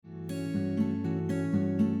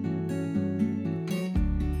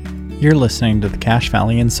You're listening to the Cache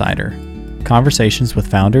Valley Insider, conversations with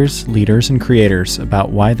founders, leaders, and creators about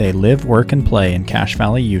why they live, work, and play in Cache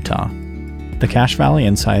Valley, Utah. The Cache Valley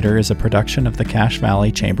Insider is a production of the Cache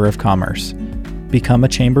Valley Chamber of Commerce. Become a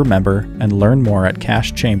chamber member and learn more at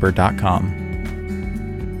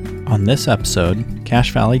cachechamber.com. On this episode,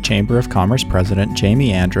 Cache Valley Chamber of Commerce President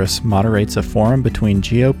Jamie Andrus moderates a forum between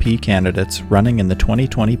GOP candidates running in the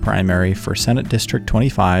 2020 primary for Senate District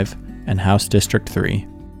 25 and House District 3.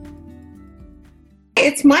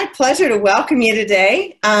 It's my pleasure to welcome you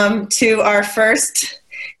today to our first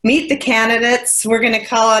Meet the Candidates. We're going to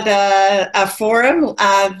call it a forum.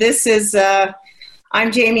 I'm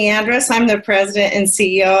Jamie Andrus. I'm the president and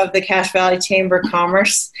CEO of the Cache Valley Chamber of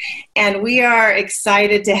Commerce, and we are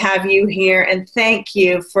excited to have you here, and thank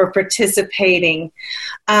you for participating.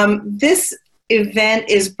 This event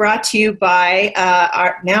is brought to you by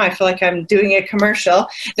now I feel like I'm doing a commercial,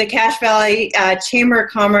 the Cache Valley Chamber of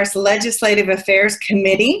Commerce Legislative Affairs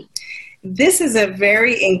Committee. This is a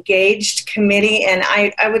very engaged committee, and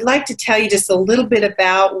I would like to tell you just a little bit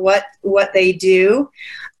about what they do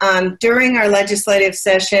during our legislative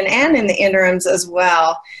session and in the interims as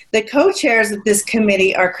well. The co-chairs of this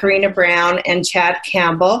committee are Karina Brown and Chad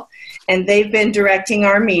Campbell, and they've been directing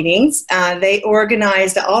our meetings. They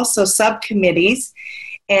organized also subcommittees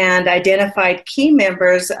and identified key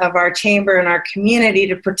members of our chamber and our community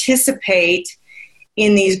to participate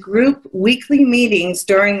in these group weekly meetings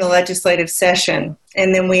during the legislative session.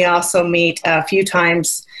 And then we also meet a few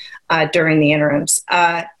times during the interims.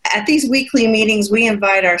 At these weekly meetings, we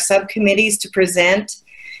invite our subcommittees to present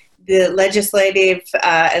the legislative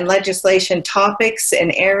and legislation topics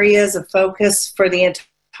and areas of focus for the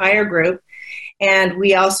entire group. And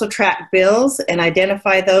we also track bills and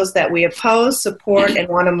identify those that we oppose, support, and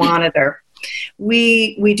want to monitor.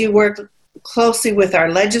 We do work closely with our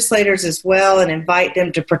legislators as well and invite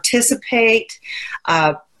them to participate.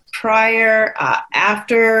 After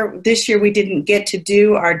this year, we didn't get to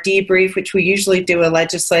do our debrief, which we usually do a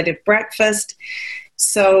legislative breakfast.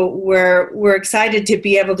 So we're excited to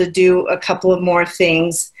be able to do a couple of more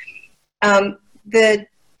things.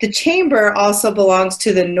 The chamber also belongs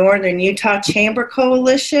to the Northern Utah Chamber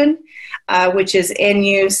Coalition, which is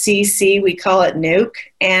NUCC. We call it NUC,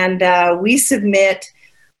 and we submit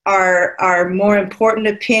our more important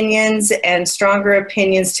opinions and stronger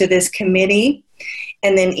opinions to this committee.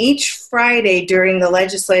 And then each Friday during the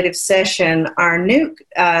legislative session, our NUC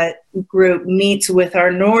group meets with our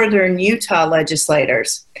Northern Utah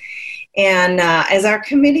legislators. And as our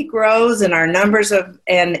committee grows and our numbers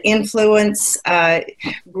and influence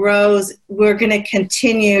grows, we're going to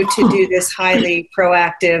continue to do this highly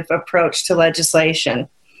proactive approach to legislation.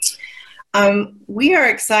 We are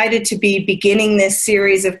excited to be beginning this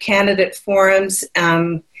series of candidate forums.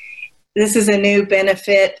 This is a new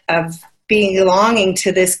benefit of belonging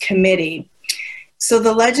to this committee. So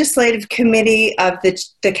the Legislative Committee of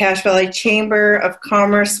the Cache Valley Chamber of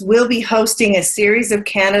Commerce will be hosting a series of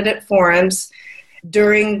candidate forums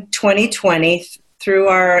during 2020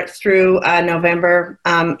 through November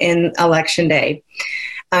in Election Day.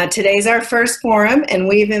 Today's our first forum, and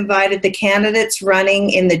we've invited the candidates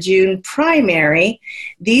running in the June primary.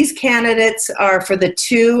 These candidates are for the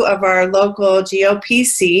two of our local GOP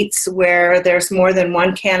seats where there's more than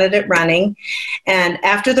one candidate running. And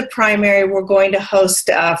after the primary, we're going to host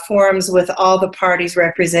forums with all the parties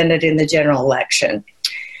represented in the general election.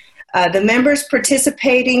 The members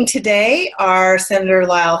participating today are Senator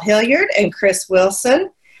Lyle Hilliard and Chris Wilson.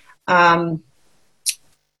 They're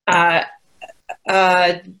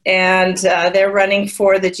running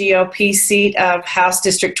for the GOP seat of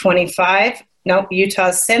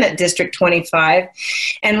Utah's Senate District 25,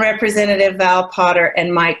 and Representative Val Potter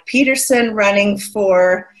and Mike Peterson running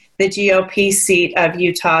for the GOP seat of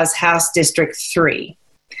Utah's House District 3.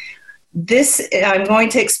 I'm going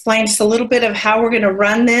to explain just a little bit of how we're going to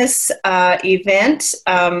run this event.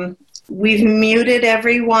 We've muted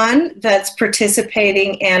everyone that's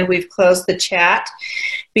participating, and we've closed the chat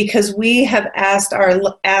because we have asked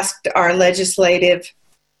our legislative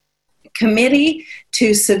committee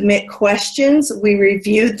to submit questions. We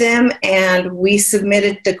reviewed them, and we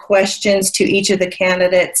submitted the questions to each of the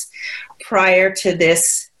candidates prior to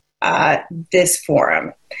this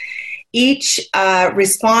forum. Each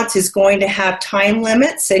response is going to have time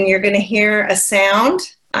limits, and you're going to hear a sound,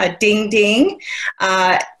 ding, ding,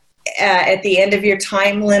 at the end of your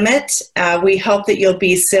time limit. We hope that you'll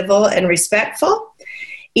be civil and respectful.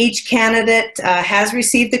 Each candidate has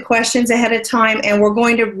received the questions ahead of time, and we're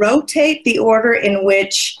going to rotate the order in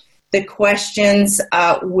which the questions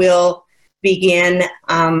will begin.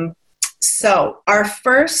 So our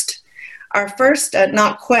first our first,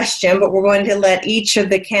 not question, but we're going to let each of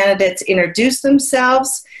the candidates introduce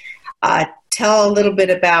themselves, tell a little bit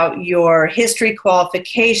about your history,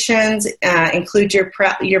 qualifications, include your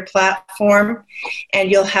platform,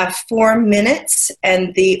 and you'll have 4 minutes.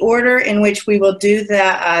 And the order in which we will do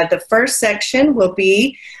that, the first section will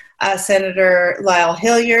be Senator Lyle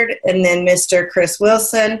Hilliard, and then Mr. Chris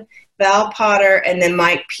Wilson, Val Potter, and then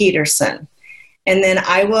Mike Peterson. And then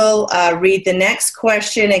I will read the next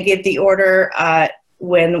question and give the order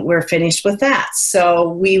when we're finished with that. So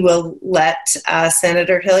we will let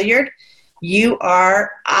Senator Hilliard, you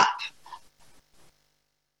are up.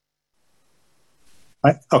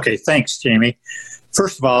 Okay, thanks, Jamie.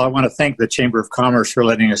 First of all, I want to thank the Chamber of Commerce for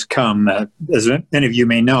letting us come. As many of you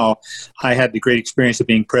may know, I had the great experience of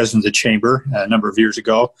being president of the Chamber a number of years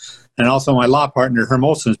ago. And also my law partner, Herm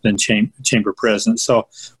Olson, has been Chamber president. So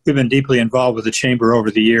we've been deeply involved with the Chamber over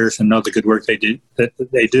the years and know the good work they do. The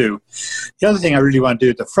other thing I really want to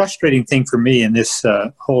do, the frustrating thing for me in this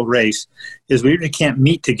whole race, is we really can't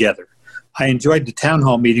meet together. I enjoyed the town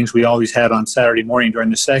hall meetings we always had on Saturday morning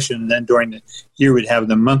during the session, and then during the year we'd have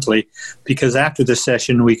them monthly, because after the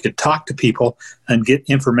session we could talk to people and get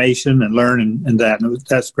information and learn and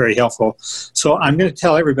that's very helpful. So I'm going to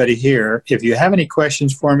tell everybody here, if you have any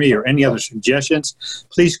questions for me or any other suggestions,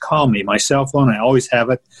 please call me. My cell phone, I always have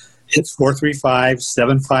it. It's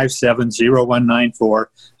 435-757-0194.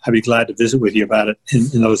 I'd be glad to visit with you about it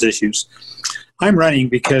in those issues. I'm running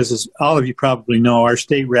because, as all of you probably know, our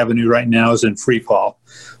state revenue right now is in free fall.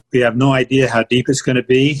 We have no idea how deep it's going to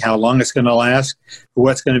be, how long it's going to last, or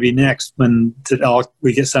what's going to be next when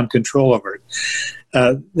we get some control over it.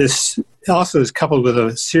 This also is coupled with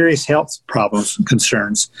a serious health problems and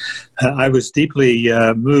concerns. I was deeply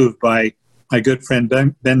moved by my good friend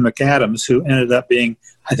Ben McAdams, who ended up being,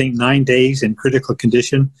 I think, 9 days in critical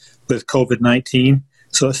condition with COVID-19.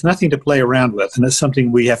 So it's nothing to play around with, and it's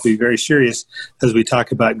something we have to be very serious as we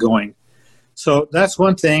talk about going. So that's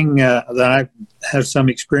one thing that I have some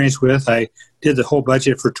experience with. I did the whole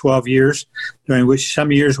budget for 12 years, during which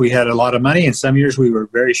some years we had a lot of money and some years we were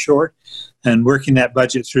very short. And working that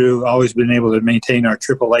budget through, always been able to maintain our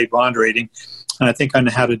AAA bond rating. And I think I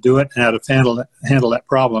know how to do it and how to handle that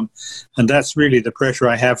problem. And that's really the pressure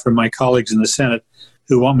I have from my colleagues in the Senate,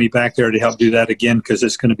 who want me back there to help do that again, because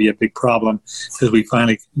it's going to be a big problem as we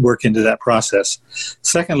finally work into that process.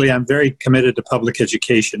 Secondly, I'm very committed to public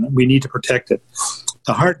education. We need to protect it.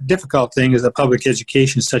 The difficult thing is that public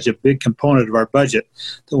education is such a big component of our budget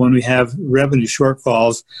that when we have revenue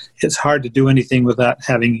shortfalls, it's hard to do anything without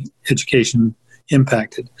having education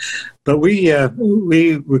impacted. But we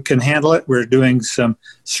can handle it. We're doing some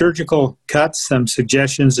surgical cuts, some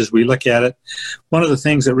suggestions as we look at it. One of the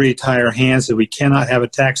things that really tie our hands is that we cannot have a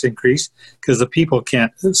tax increase because the people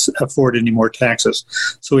can't afford any more taxes.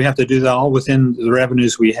 So we have to do that all within the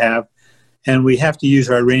revenues we have, and we have to use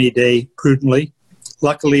our rainy day prudently.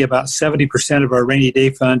 Luckily, about 70% of our rainy day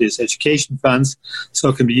fund is education funds, so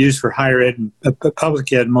it can be used for higher ed and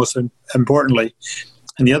public ed, most importantly.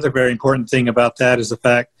 And the other very important thing about that is the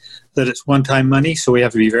fact that it's one-time money, so we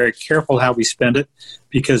have to be very careful how we spend it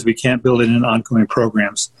because we can't build it in ongoing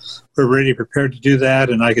programs. We're ready, prepared to do that,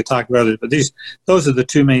 and I could talk about it, but those are the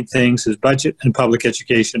two main things, is budget and public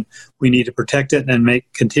education. We need to protect it and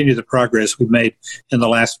continue the progress we've made in the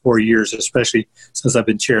last 4 years, especially since I've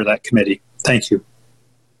been chair of that committee. Thank you.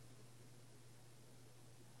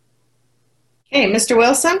 Okay, Mr.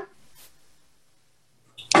 Wilson?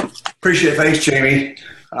 Appreciate it. Thanks, Jamie.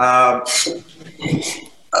 I'm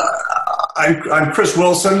Chris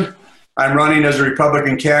Wilson. I'm running as a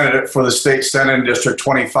Republican candidate for the state Senate in District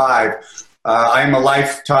 25. I'm a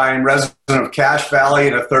lifetime resident of Cache Valley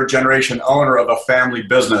and a third-generation owner of a family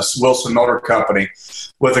business, Wilson Motor Company.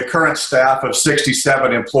 With a current staff of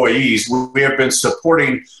 67 employees, we have been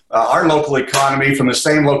supporting our local economy from the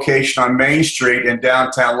same location on Main Street in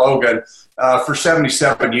downtown Logan for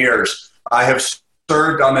 77 years. I have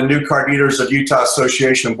served on the New Car Dealers of Utah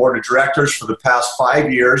Association Board of Directors for the past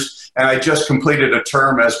 5 years, and I just completed a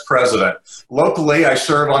term as president. Locally, I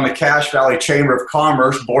serve on the Cache Valley Chamber of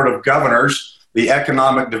Commerce Board of Governors, the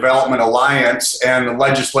Economic Development Alliance, and the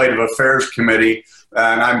Legislative Affairs Committee,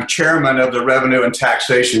 and I'm chairman of the Revenue and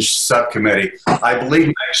Taxation Subcommittee. I believe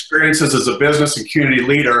my experiences as a business and community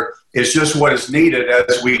leader is just what is needed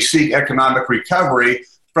as we seek economic recovery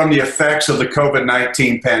from the effects of the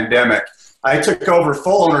COVID-19 pandemic. I took over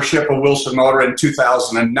full ownership of Wilson Motor in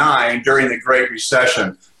 2009 during the Great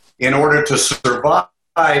Recession. In order to survive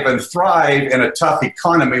and thrive in a tough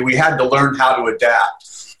economy, we had to learn how to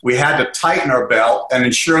adapt. We had to tighten our belt and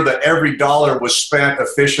ensure that every dollar was spent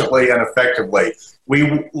efficiently and effectively.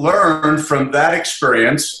 We learned from that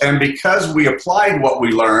experience, and because we applied what we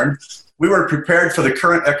learned, we were prepared for the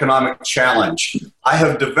current economic challenge. I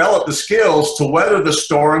have developed the skills to weather the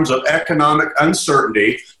storms of economic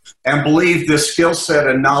uncertainty and believe this skill set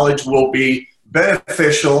and knowledge will be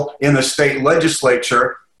beneficial in the state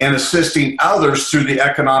legislature and assisting others through the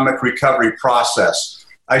economic recovery process.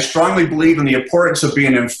 I strongly believe in the importance of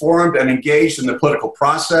being informed and engaged in the political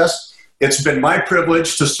process. It's been my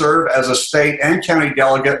privilege to serve as a state and county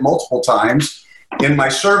delegate multiple times. In my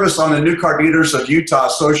service on the New Car Dealers of Utah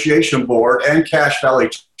Association Board and Cache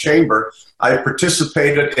Valley Chamber, I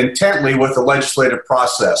participated intently with the legislative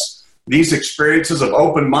process. These experiences have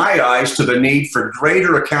opened my eyes to the need for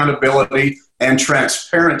greater accountability and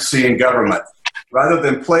transparency in government. Rather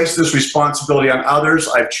than place this responsibility on others,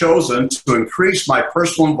 I've chosen to increase my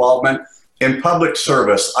personal involvement in public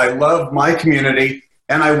service. I love my community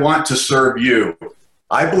and I want to serve you.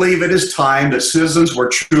 I believe it is time that citizens were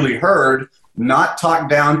truly heard, not talked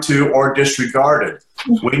down to or disregarded.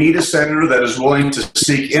 We need a senator that is willing to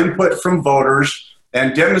seek input from voters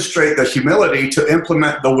and demonstrate the humility to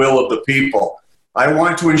implement the will of the people. I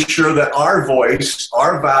want to ensure that our voice,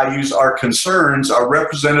 our values, our concerns are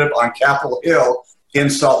represented on Capitol Hill in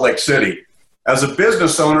Salt Lake City. As a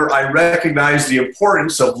business owner, I recognize the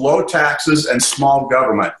importance of low taxes and small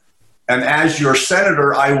government. And as your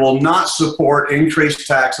senator, I will not support increased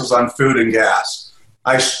taxes on food and gas.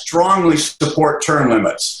 I strongly support term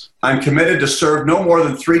limits. I'm committed to serve no more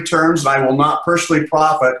than 3 terms, and I will not personally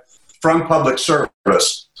profit from public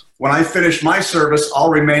service. When I finish my service, all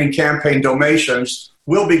remaining campaign donations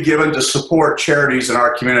will be given to support charities in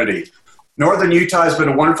our community. Northern Utah has been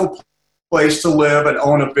a wonderful place to live and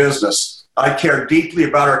own a business. I care deeply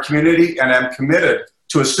about our community and am committed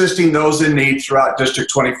to assisting those in need throughout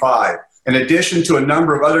District 25. In addition to a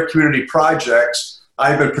number of other community projects,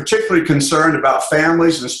 I've been particularly concerned about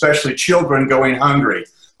families and especially children going hungry.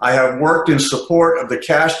 I have worked in support of the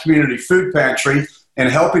Cache Community Food Pantry and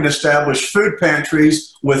helping establish food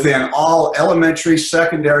pantries within all elementary,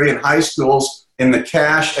 secondary, and high schools in the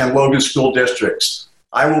Cache and Logan school districts.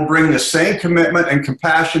 I will bring the same commitment and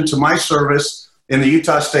compassion to my service in the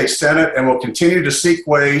Utah State Senate and will continue to seek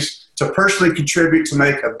ways to personally contribute to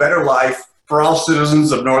make a better life for all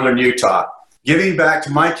citizens of Northern Utah. Giving back to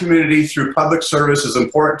my community through public service is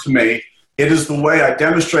important to me. It is the way I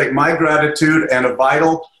demonstrate my gratitude and a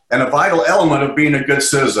vital element of being a good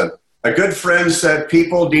citizen. A good friend said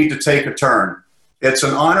people need to take a turn. It's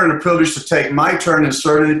an honor and a privilege to take my turn in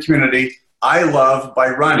serving the community I love by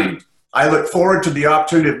running. I look forward to the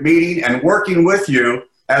opportunity of meeting and working with you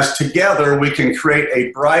as together we can create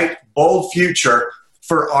a bright, bold future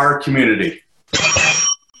for our community.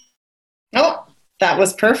 Oh, that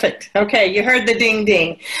was perfect. Okay, you heard the ding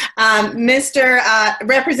ding. Mr.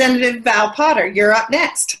 Representative Val Potter, you're up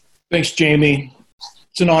next. Thanks, Jamie.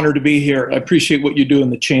 It's an honor to be here. I appreciate what you do in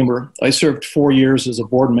the Chamber. I served 4 years as a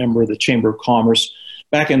board member of the Chamber of Commerce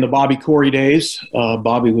back in the Bobby Corey days.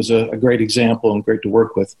 Bobby was a great example and great to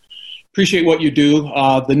work with. Appreciate what you do.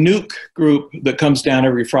 The Nuke group that comes down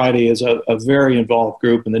every Friday is a very involved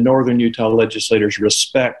group, and the Northern Utah legislators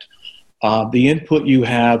respect the input you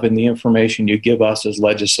have and the information you give us as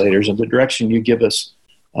legislators and the direction you give us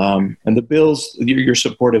and the bills you're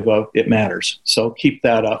supportive of. It matters. So keep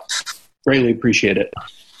that up. Greatly appreciate it.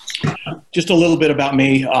 Just a little bit about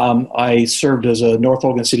me. I served as a North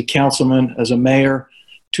Logan City Councilman, as a mayor,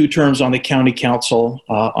 2 terms on the county council.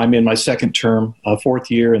 I'm in my 2nd term,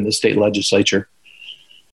 4th year in the state legislature.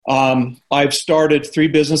 I've started 3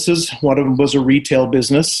 businesses. One of them was a retail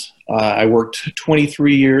business. I worked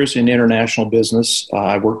 23 years in international business.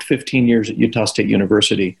 I worked 15 years at Utah State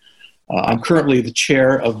University. I'm currently the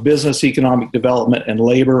chair of Business, Economic Development, and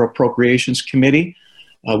Labor Appropriations Committee.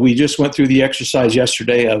 We just went through the exercise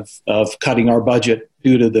yesterday of cutting our budget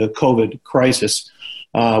due to the COVID crisis.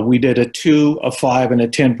 We did a 2%, a 5%, and a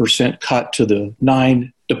 10% cut to the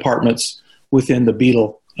 9 departments within the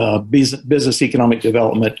BEDL, Business Economic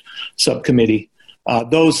Development Subcommittee.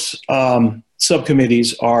 Those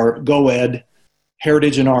subcommittees are GOED,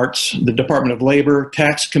 Heritage and Arts, the Department of Labor,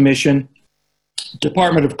 Tax Commission,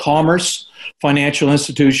 Department of Commerce, Financial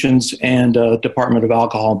Institutions, and Department of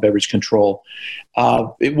Alcohol and Beverage Control.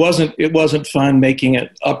 It wasn't fun making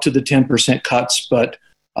it up to the 10% cuts, but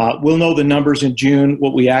we'll know the numbers in June,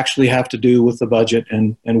 what we actually have to do with the budget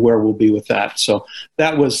and where we'll be with that. So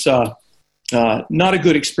that was not a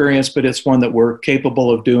good experience, but it's one that we're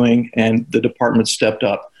capable of doing, and the department stepped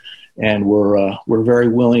up. And we're very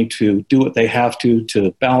willing to do what they have to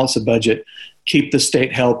balance the budget, keep the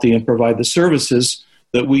state healthy, and provide the services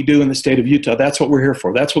that we do in the state of Utah. That's what we're here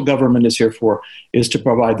for. That's what government is here for, is to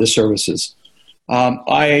provide the services.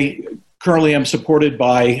 I currently am supported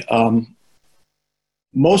by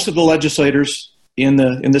most of the legislators in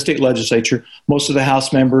the state legislature, most of the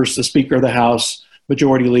House members, the Speaker of the House,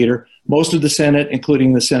 Majority Leader, most of the Senate,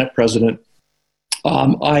 including the Senate President.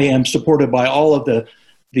 I am supported by all of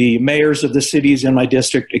the mayors of the cities in my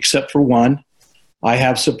district except for one. I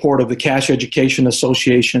have support of the Cash Education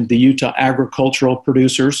Association, the Utah Agricultural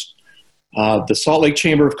Producers. The Salt Lake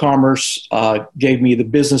Chamber of Commerce gave me the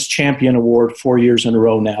Business Champion Award 4 years in a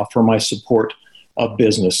row now for my support of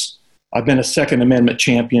business. I've been a Second Amendment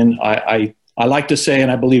champion. I like to say,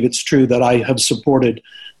 and I believe it's true, that I have supported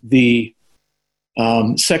the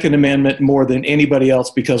Second Amendment more than anybody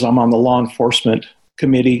else because I'm on the law enforcement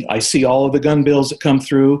committee. I see all of the gun bills that come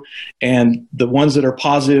through, and the ones that are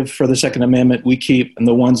positive for the Second Amendment we keep, and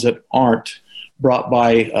the ones that aren't, brought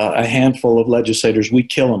by a handful of legislators, we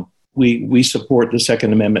kill them. We support the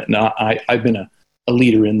Second Amendment, and I've been a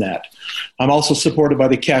leader in that. I'm also supported by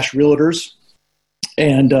the Cash Realtors,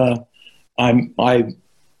 and I'm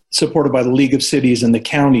supported by the League of Cities and the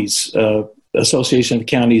Counties, Association of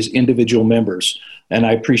Counties individual members, and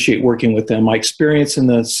I appreciate working with them. My experience in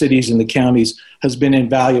the cities and the counties has been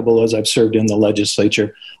invaluable as I've served in the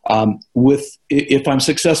legislature. If I'm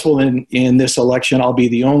successful in this election, I'll be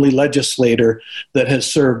the only legislator that has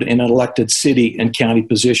served in an elected city and county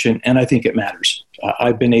position, and I think it matters.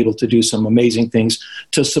 I've been able to do some amazing things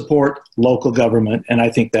to support local government, and I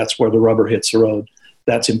think that's where the rubber hits the road.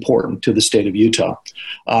 That's important to the state of Utah.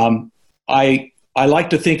 I like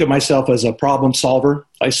to think of myself as a problem solver.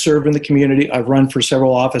 I serve in the community. I've run for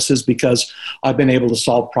several offices because I've been able to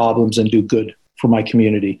solve problems and do good for my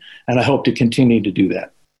community, and I hope to continue to do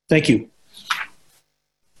that. Thank you.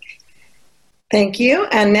 Thank you.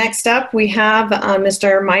 And next up, we have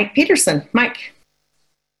Mr. Mike Peterson. Mike.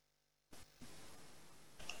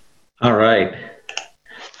 All right.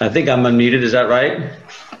 I think I'm unmuted. Is that right?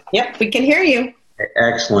 Yep, we can hear you.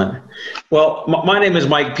 Excellent. Well, my name is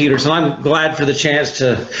Mike Peterson. I'm glad for the chance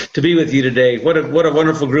to be with you today. What a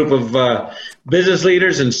wonderful group of business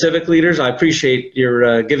leaders and civic leaders. I appreciate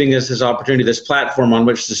your giving us this opportunity, this platform on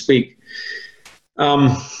which to speak.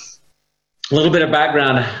 A little bit of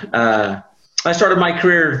background. I started my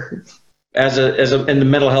career as in the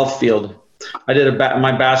mental health field. I did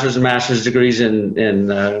my bachelor's and master's degrees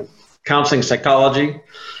in counseling psychology.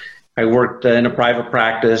 I worked in a private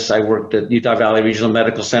practice. I worked at Utah Valley Regional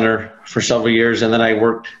Medical Center for several years, and then I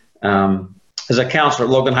worked as a counselor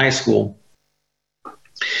at Logan High School.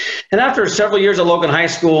 And after several years at Logan High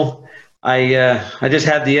School, I just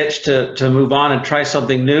had the itch to move on and try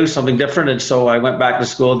something new, something different, and so I went back to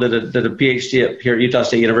school, did a PhD here at Utah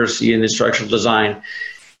State University in instructional design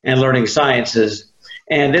and learning sciences.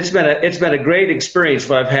 And it's been a great experience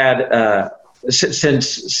what I've had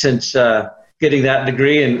since getting that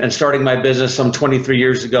degree and starting my business some 23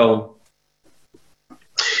 years ago.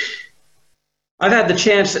 I've had the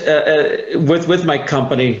chance with my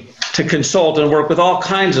company to consult and work with all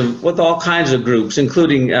kinds of groups,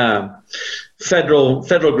 including federal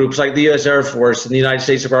groups like the U.S. Air Force and the United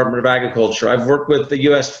States Department of Agriculture. I've worked with the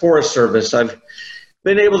U.S. Forest Service. I've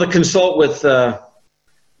been able to consult with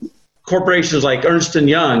corporations like Ernst &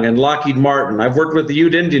 Young and Lockheed Martin. I've worked with the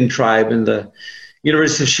Ute Indian Tribe and the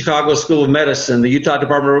University of Chicago School of Medicine, the Utah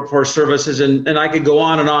Department of Workforce Services, and I could go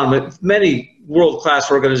on with many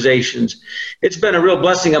world-class organizations. It's been a real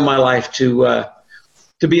blessing in my life to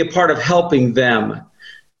be a part of helping them.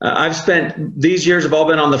 I've spent these years have all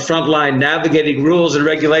been on the front line navigating rules and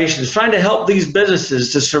regulations, trying to help these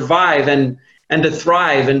businesses to survive and to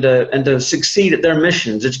thrive and to succeed at their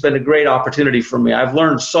missions. It's been a great opportunity for me. I've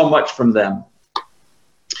learned so much from them.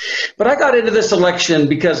 But I got into this election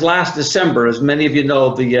because last December, as many of you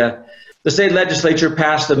know, the state legislature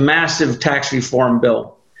passed a massive tax reform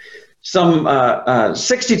bill. Some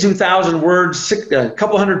 62,000 words, a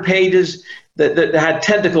couple hundred pages that had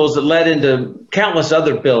tentacles that led into countless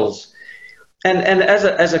other bills. And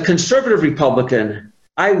as a conservative Republican,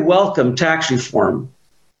 I welcome tax reform.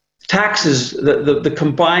 Taxes, the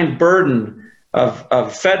combined burden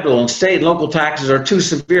of federal and state and local taxes are too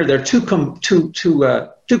severe. They're too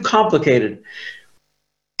complicated.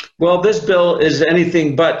 Well, this bill is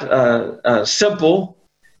anything but simple.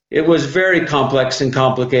 It was very complex and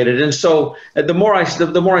complicated. And so the more I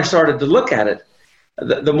started to look at it,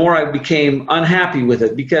 the more I became unhappy with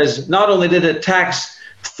it, because not only did it tax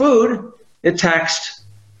food, it taxed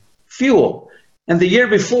fuel. And the year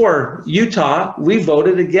before, Utah, we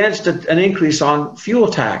voted against an increase on fuel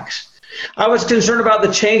tax. I was concerned about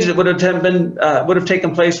the change that would have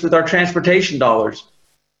taken place with our transportation dollars.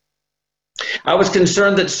 I was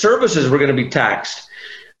concerned that services were going to be taxed.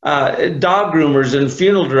 dog groomers and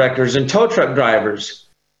funeral directors and tow truck drivers.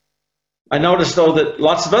 I noticed, though, that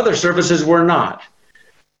lots of other services were not.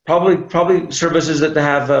 Probably services that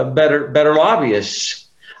have better lobbyists.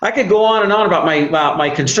 I could go on and on about my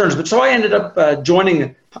concerns, but so I ended up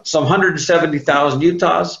joining some 170,000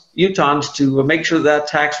 Utahns to make sure that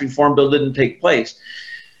tax reform bill didn't take place.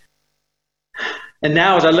 And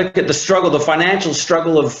now, as I look at the financial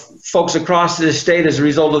struggle of folks across this state as a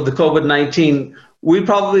result of the COVID-19, we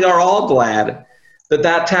probably are all glad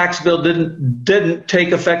that tax bill didn't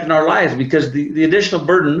take effect in our lives, because the additional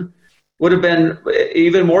burden would have been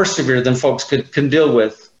even more severe than folks can deal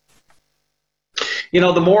with. You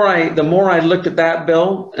know, the more I looked at that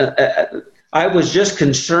bill, I was just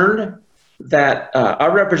concerned that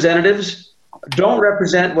our representatives don't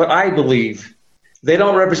represent what I believe. They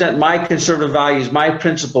don't represent my conservative values, my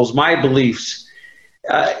principles, my beliefs.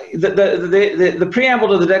 The preamble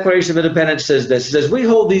to the Declaration of Independence says this. It says, "We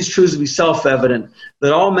hold these truths to be self-evident,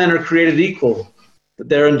 that all men are created equal, that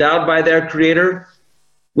they're endowed by their Creator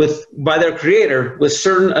with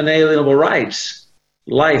certain unalienable rights,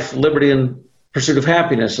 life, liberty, and pursuit of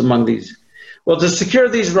happiness among these." Well, to secure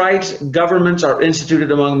these rights, governments are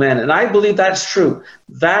instituted among men. And I believe that's true.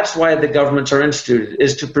 That's why the governments are instituted,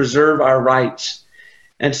 is to preserve our rights.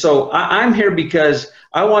 And so I'm here because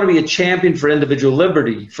I want to be a champion for individual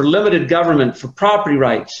liberty, for limited government, for property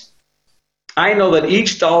rights. I know that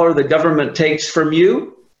each dollar the government takes from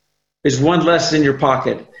you is one less in your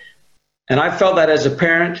pocket. And I felt that as a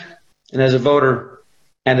parent and as a voter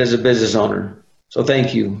and as a business owner. So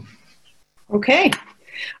thank you. Okay.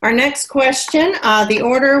 Our next question, the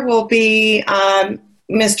order will be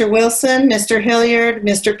Mr. Wilson, Mr. Hilliard,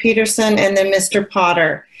 Mr. Peterson, and then Mr.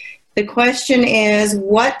 Potter. The question is,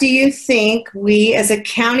 what do you think we as a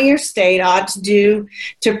county or state ought to do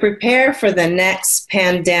to prepare for the next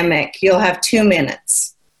pandemic? You'll have 2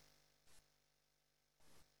 minutes.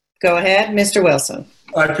 Go ahead, Mr. Wilson.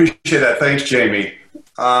 I appreciate that. Thanks, Jamie.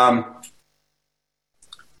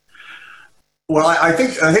 Well, I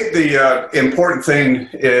think the important thing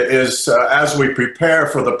is as we prepare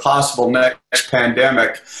for the possible next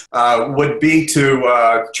pandemic would be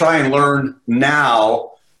to try and learn now,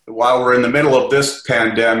 while we're in the middle of this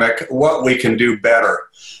pandemic, what we can do better.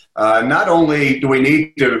 Not only do we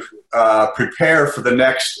need to prepare for the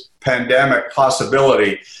next pandemic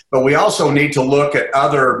possibility, but we also need to look at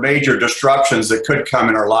other major disruptions that could come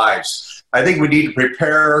in our lives. I think we need to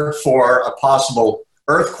prepare for a possible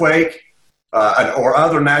earthquake, or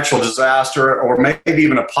other natural disaster, or maybe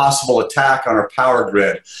even a possible attack on our power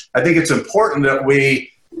grid. I think it's important that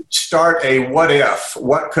we start a what if,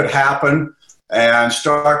 what could happen, and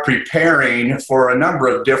start preparing for a number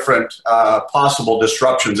of different possible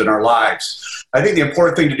disruptions in our lives. I think the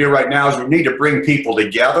important thing to do right now is we need to bring people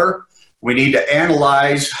together. We need to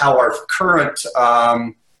analyze how our current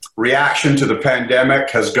reaction to the pandemic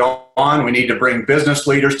has gone. We need to bring business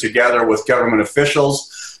leaders together with government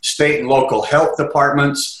officials, state and local health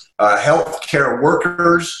departments, healthcare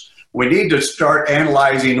workers. We need to start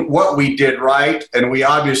analyzing what we did right, and we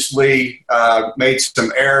obviously made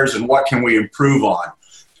some errors, and what can we improve on.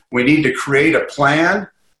 We need to create a plan.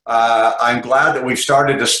 I'm glad that we've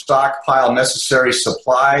started to stockpile necessary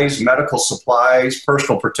supplies, medical supplies,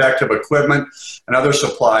 personal protective equipment, and other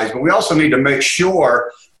supplies. But we also need to make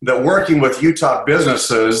sure that working with Utah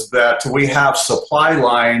businesses that we have supply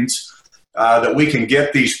lines that we can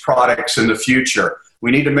get these products in the future. We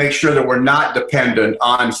need to make sure that we're not dependent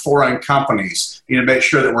on foreign companies. We need to make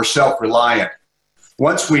sure that we're self-reliant.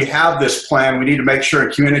 Once we have this plan, we need to make sure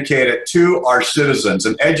and communicate it to our citizens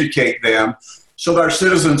and educate them so that our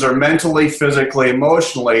citizens are mentally, physically,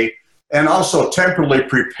 emotionally, and also temporally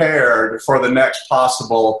prepared for the next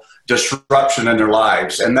possible disruption in their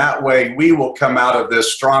lives. And that way we will come out of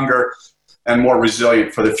this stronger and more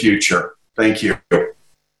resilient for the future. Thank you.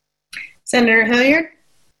 Senator Hilliard?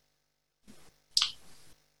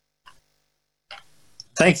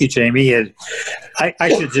 Thank you, Jamie. I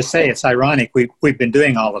should just say it's ironic. We've been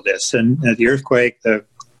doing all of this, and the earthquake, the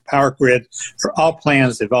power grid, for all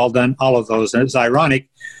plans, they've all done all of those. And it's ironic,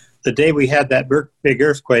 the day we had that big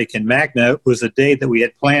earthquake in Magna was the day that we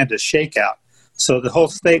had planned a shakeout. So the whole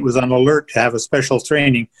state was on alert to have a special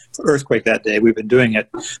training for earthquake that day. We've been doing it.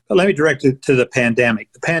 But let me direct it to the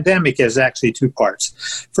pandemic. The pandemic is actually two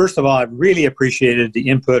parts. First of all, I've really appreciated the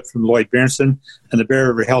input from Lloyd Berenson and the Bear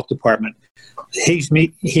River Health Department. He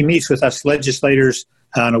meets with us legislators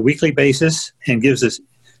on a weekly basis and gives us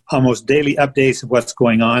almost daily updates of what's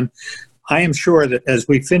going on. I am sure that as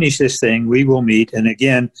we finish this thing, we will meet. And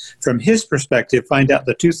again, from his perspective, find out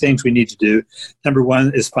the two things we need to do. Number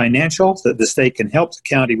one is financial, that the state can help the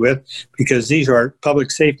county with, because these are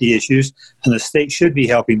public safety issues and the state should be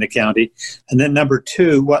helping the county. And then number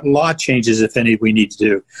two, what law changes, if any, we need to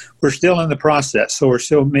do. We're still in the process, so we're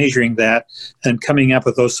still measuring that and coming up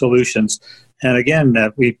with those solutions. And again,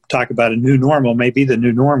 we talk about a new normal, may be the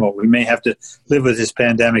new normal. We may have to live with this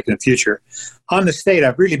pandemic in the future. On the state,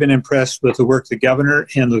 I've really been impressed with the work the governor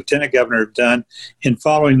and lieutenant governor have done in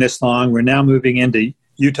following this along. We're now moving into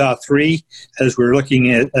Utah 3 as we're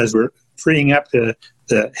looking at, as we're freeing up the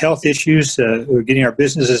health issues, we're getting our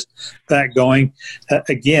businesses back going.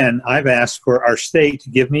 Again, I've asked for our state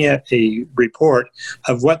to give me a report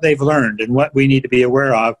of what they've learned and what we need to be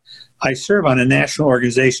aware of. I serve on a national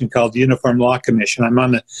organization called the Uniform Law Commission. I'm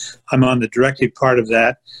on the directive part of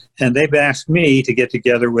that, and they've asked me to get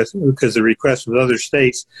together with, because the request with other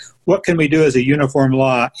states, what can we do as a uniform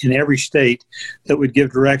law in every state that would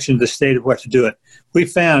give direction to the state of what to do it. We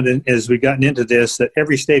found, as we've gotten into this, that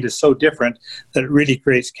every state is so different that it really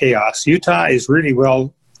creates chaos. Utah is really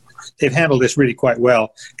well. They've handled this really quite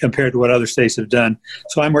well compared to what other states have done.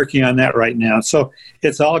 So I'm working on that right now. So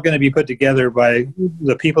it's all going to be put together by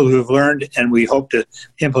the people who have learned, and we hope to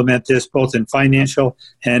implement this both in financial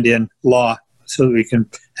and in law so that we can,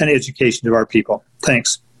 and education to our people.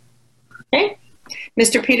 Thanks. Okay.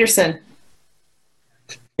 Mr. Peterson.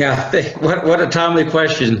 Yeah, what a timely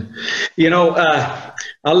question. You know,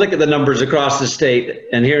 I'll look at the numbers across the state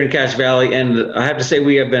and here in Cache Valley, and I have to say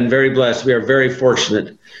we have been very blessed. We are very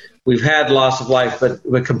fortunate. We've had loss of life, but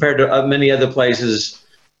compared to many other places,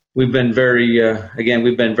 we've been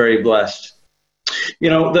we've been very blessed. You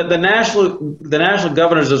know, the National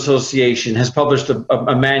Governors Association has published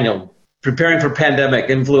a manual, Preparing for Pandemic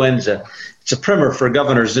Influenza. It's a primer for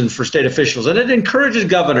governors and for state officials, and it encourages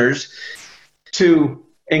governors to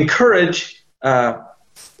encourage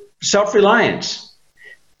self-reliance,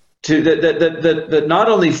 to that not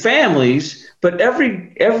only families, but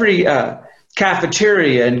every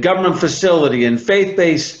cafeteria and government facility and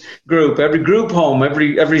faith-based group, every group home,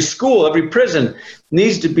 every school, every prison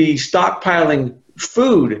needs to be stockpiling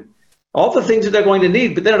food, all the things that they're going to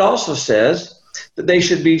need. But then it also says that they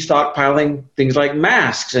should be stockpiling things like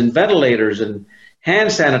masks and ventilators and hand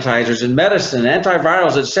sanitizers and medicine,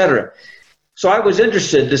 antivirals, etc. So I was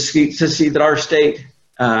interested to see that our state,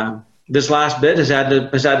 this last bit, has had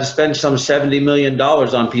to spend some $70 million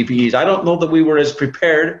on PPEs. I don't know that we were as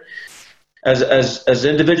prepared as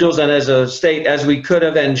individuals and as a state as we could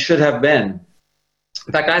have and should have been.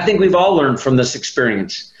 In fact, I think we've all learned from this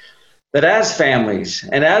experience that as families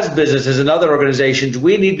and as businesses and other organizations,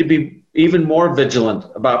 we need to be even more vigilant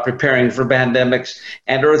about preparing for pandemics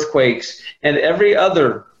and earthquakes and every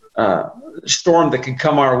other storm that can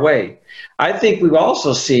come our way. I think we've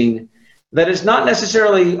also seen that it's not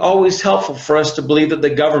necessarily always helpful for us to believe that the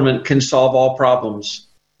government can solve all problems.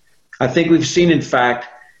 I think we've seen, in fact,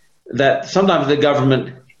 that sometimes the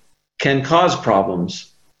government can cause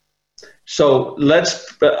problems. So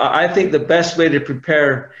I think the best way to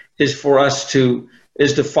prepare is for us to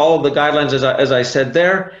follow the guidelines as I said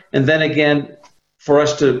there, and then again for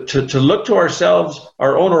us to look to ourselves,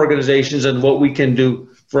 our own organizations, and what we can do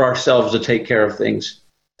for ourselves to take care of things.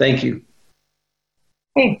 Thank you.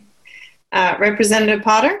 Hey, Representative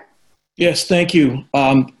Potter? Yes, thank you.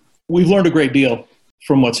 We've learned a great deal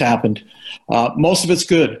from what's happened. Most of it's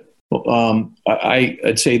good.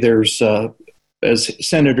 I'd say there's, as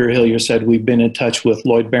Senator Hillier said, we've been in touch with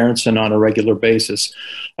Lloyd Berenson on a regular basis.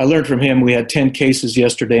 I learned from him, we had 10 cases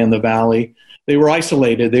yesterday in the Valley. They were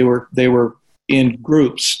isolated. They were in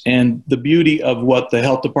groups. And the beauty of what the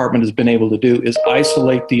health department has been able to do is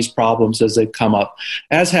isolate these problems as they come up,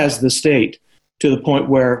 as has the state, to the point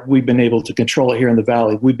where we've been able to control it here in the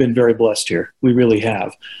Valley. We've been very blessed here. We really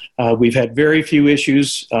have. We've had very few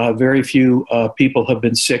issues. Very few people have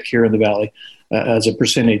been sick here in the Valley as a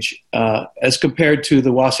percentage, as compared to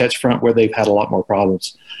the Wasatch Front, where they've had a lot more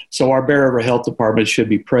problems. So our Bear River Health Department should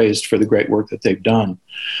be praised for the great work that they've done.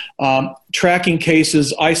 Tracking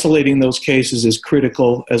cases, isolating those cases is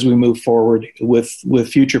critical as we move forward with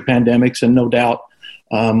future pandemics, and no doubt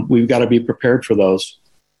we've got to be prepared for those.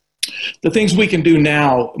 The things we can do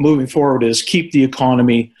now moving forward is keep the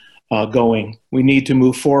economy going. We need to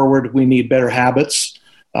move forward. We need better habits.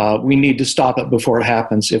 We need to stop it before it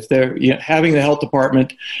happens. If they're having the health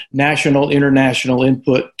department, national, international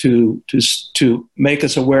input to make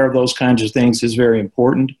us aware of those kinds of things is very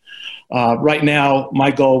important. Right now,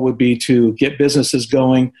 my goal would be to get businesses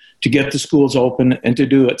going, to get the schools open, and to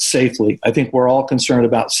do it safely. I think we're all concerned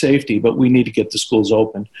about safety, but we need to get the schools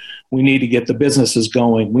open. We need to get the businesses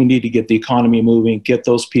going. We need to get the economy moving, get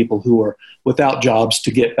those people who are without jobs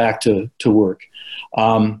to get back to work.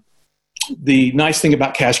 The nice thing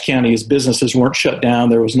about Cache County is businesses weren't shut down.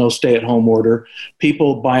 There was no stay-at-home order.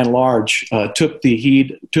 People, by and large, took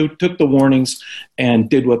the warnings and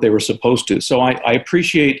did what they were supposed to. So I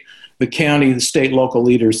appreciate the county, the state, local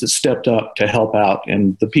leaders that stepped up to help out,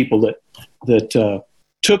 and the people that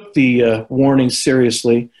took the warnings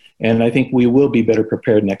seriously. And I think we will be better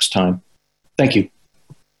prepared next time. Thank you.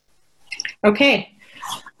 Okay.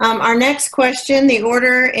 Our next question, the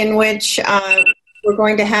order in which we're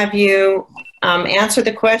going to have you answer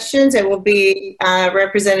the questions. It will be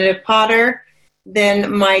Representative Potter,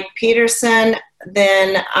 then Mike Peterson,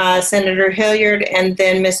 then Senator Hilliard, and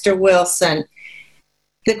then Mr. Wilson.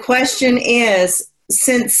 The question is,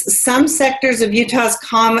 since some sectors of Utah's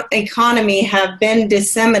economy have been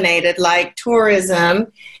disseminated, like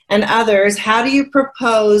tourism and others, how do you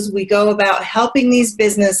propose we go about helping these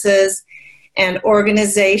businesses and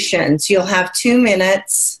organizations? You'll have 2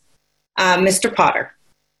 minutes. Mr. Potter.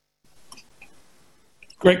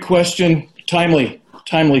 Great question. Timely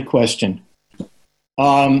question.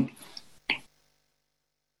 First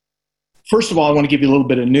of all, I want to give you a little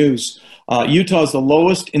bit of news. Utah is the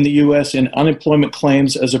lowest in the U.S. in unemployment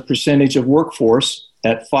claims as a percentage of workforce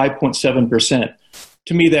at 5.7%.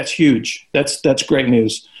 To me, that's huge. That's great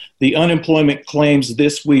news. The unemployment claims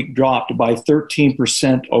this week dropped by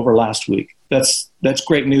 13% over last week. That's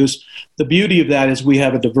great news. The beauty of that is we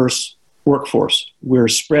have a diverse workforce. We're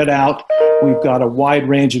spread out. We've got a wide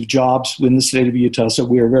range of jobs in the state of Utah, so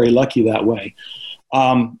we are very lucky that way.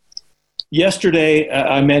 Yesterday,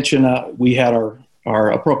 I mentioned we had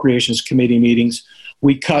our Appropriations Committee meetings.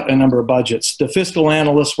 We cut a number of budgets. The fiscal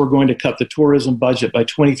analysts were going to cut the tourism budget by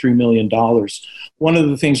 $23 million. One of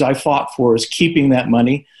the things I fought for is keeping that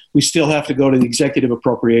money. We still have to go to the executive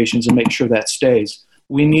appropriations and make sure that stays.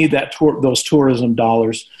 We need those tourism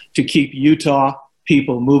dollars to keep Utah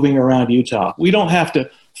people moving around Utah. We don't have to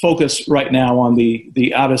focus right now on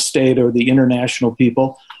the out-of-state or the international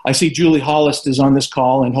people. I see Julie Hollis is on this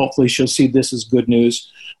call, and hopefully she'll see this as good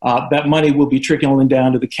news. That money will be trickling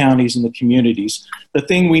down to the counties and the communities. The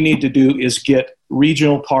thing we need to do is get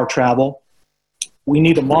regional car travel. We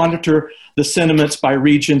need to monitor the sentiments by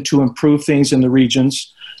region to improve things in the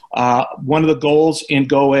regions. One of the goals in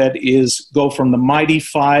GoEd is go from the mighty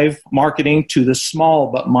 5 marketing to the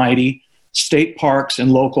small but mighty state parks and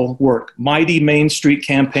local work. Mighty Main Street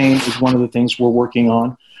campaign is one of the things we're working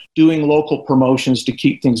on. Doing local promotions to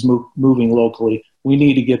keep things moving locally. We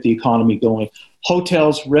need to get the economy going.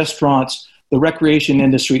 Hotels, restaurants, the recreation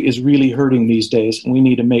industry is really hurting these days, and we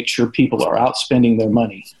need to make sure people are out spending their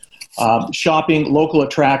money. Shopping, local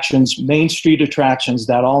attractions, Main Street attractions,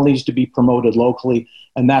 that all needs to be promoted locally,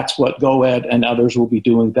 and that's what GoEd and others will be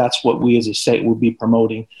doing. That's what we as a state will be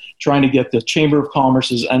promoting, trying to get the Chamber of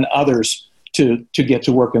Commerce's and others to get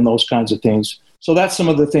to work in those kinds of things. So that's some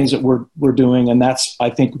of the things that we're doing, and that's, I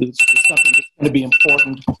think, something that's going to be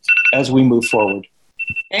important as we move forward.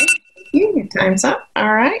 Okay, your time's up.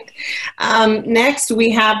 All right. Next, we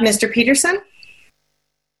have Mr. Peterson.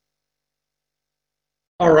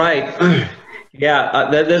 All right. Yeah,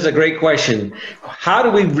 that's a great question. How do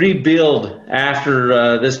we rebuild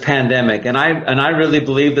after this pandemic? And I really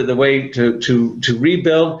believe that the way to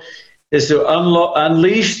rebuild is to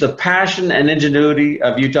unleash the passion and ingenuity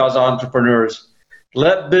of Utah's entrepreneurs.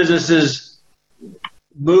 Let businesses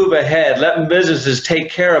move ahead. Let businesses take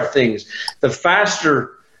care of things. The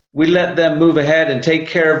faster we let them move ahead and take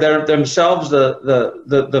care of themselves,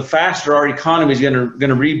 the faster our economy is going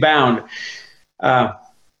to rebound.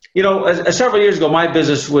 Several years ago, my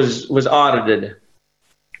business was audited,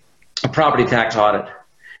 a property tax audit.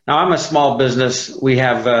 Now, I'm a small business. We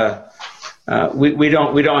have we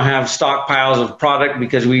don't have stockpiles of product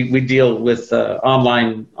because we deal with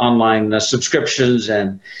online subscriptions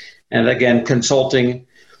and again consulting.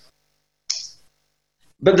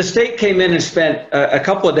 But the state came in and spent a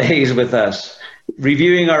couple of days with us,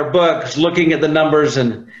 reviewing our books, looking at the numbers,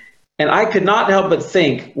 and I could not help but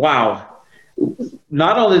think, wow.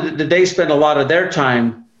 Not only did they spend a lot of their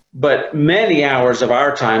time, but many hours of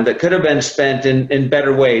our time that could have been spent in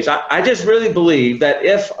better ways. I just really believe that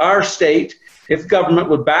if our state, if government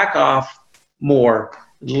would back off more,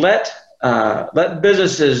 let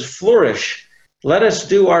businesses flourish, let us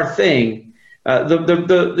do our thing,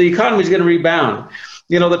 the economy is going to rebound.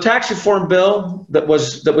 You know, the tax reform bill that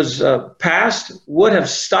was passed would have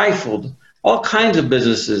stifled all kinds of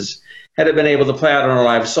businesses had it been able to play out in our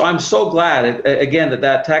lives. So I'm so glad, again,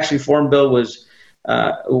 that tax reform bill was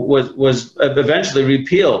eventually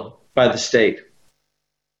repealed by the state.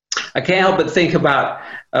 I can't help but think about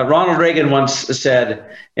Ronald Reagan once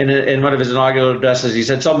said in one of his inaugural addresses, he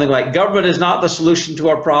said something like, "Government is not the solution to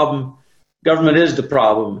our problem. Government is the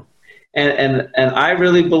problem." And I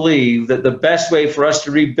really believe that the best way for us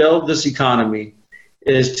to rebuild this economy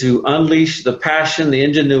is to unleash the passion, the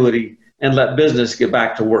ingenuity, and let business get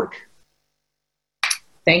back to work.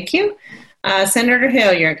 Thank you. Senator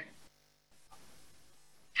Hilliard.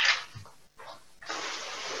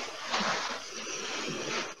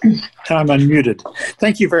 I'm unmuted.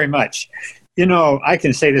 Thank you very much. You know, I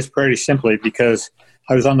can say this pretty simply because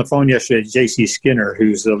I was on the phone yesterday to J.C. Skinner,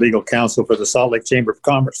 who's the legal counsel for the Salt Lake Chamber of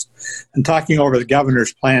Commerce, and talking over the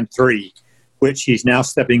governor's Plan 3, which he's now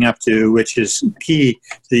stepping up to, which is key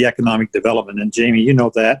to the economic development. And Jamie, you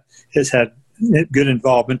know that, has had good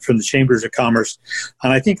involvement from the Chambers of Commerce.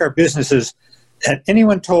 And I think our businesses, had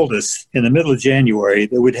anyone told us in the middle of January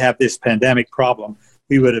that we'd have this pandemic problem,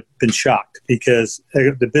 we would have been shocked because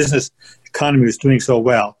the business economy was doing so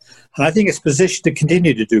well. And I think it's positioned to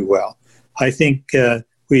continue to do well. I think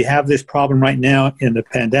we have this problem right now in the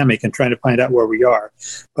pandemic and trying to find out where we are.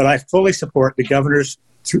 But I fully support the governor's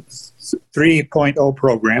 3.0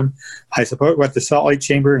 program. I support what the Salt Lake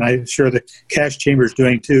Chamber and I'm sure the Cash Chamber is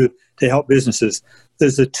doing too to help businesses.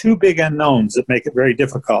 There's the two big unknowns that make it very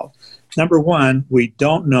difficult. Number one, we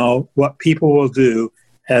don't know what people will do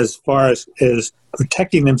as far as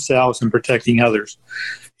protecting themselves and protecting others.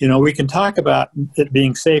 You know, we can talk about it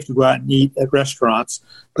being safe to go out and eat at restaurants,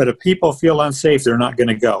 but if people feel unsafe, they're not going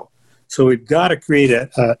to go. So we've got to create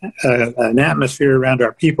an atmosphere around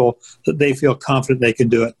our people that they feel confident they can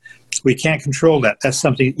do it. We can't control that. That's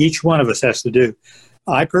something each one of us has to do.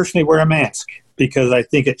 I personally wear a mask because I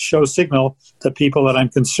think it shows signal to people that I'm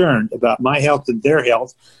concerned about my health and their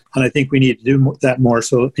health, and I think we need to do that more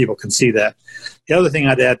so that people can see that. The other thing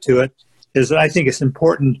I'd add to it is that I think it's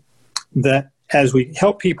important that as we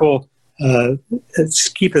help people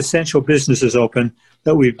keep essential businesses open,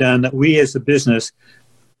 that we've done, that we as a business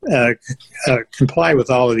comply with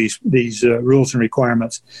all of these rules and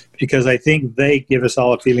requirements, because I think they give us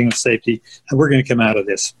all a feeling of safety, and we're going to come out of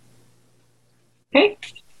this. Okay.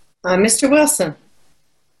 Mr. Wilson.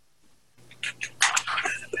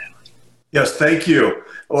 Yes, thank you.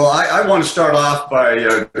 Well, I want to start off by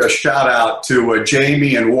a shout out to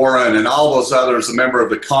Jamie and Warren and all those others, a member of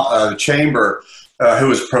the Chamber, who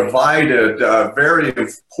has provided very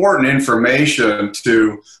important information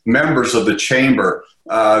to members of the Chamber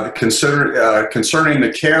concerning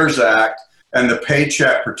the CARES Act and the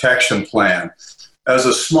Paycheck Protection Plan. As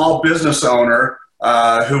a small business owner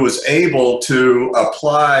who was able to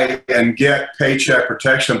apply and get Paycheck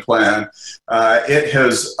Protection Plan, it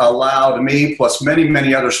has allowed me, plus many,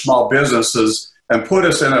 many other small businesses, and put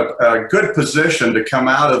us in a good position to come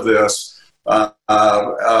out of this,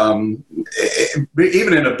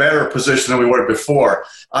 even in a better position than we were before.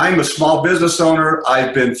 I'm a small business owner.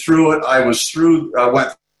 I've been through it. I went through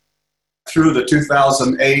the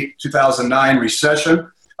 2008-2009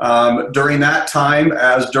 recession. During that time,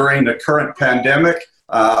 as during the current pandemic,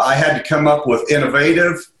 I had to come up with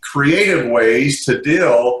innovative, creative ways to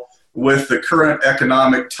deal with the current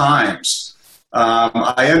economic times.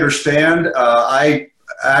 I understand. I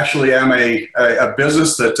actually am a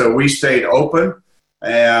business that we stayed open,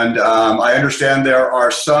 and I understand there are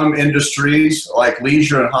some industries like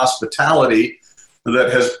leisure and hospitality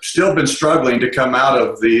that has still been struggling to come out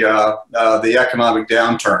of the economic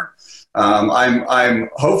downturn. I'm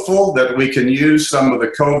hopeful that we can use some of the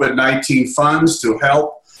COVID-19 funds to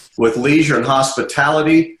help with leisure and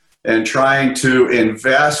hospitality and trying to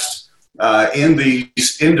invest in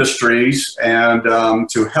these industries and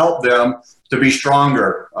to help them to be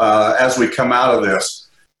stronger as we come out of this.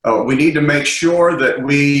 We need to make sure that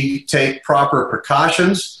we take proper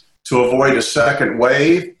precautions to avoid a second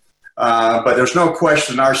wave. But there's no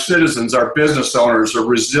question our citizens, our business owners are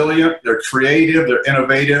resilient, they're creative, they're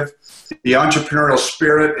innovative. The entrepreneurial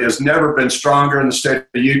spirit has never been stronger in the state of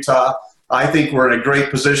Utah. I think we're in a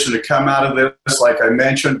great position to come out of this, like I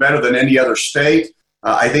mentioned, better than any other state.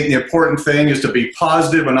 I think the important thing is to be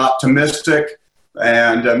positive and optimistic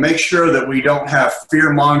and make sure that we don't have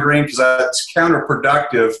fear-mongering, because that's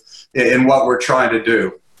counterproductive in what we're trying to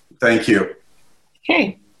do. Thank you.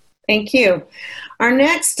 Okay, thank you. Our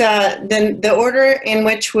next, the order in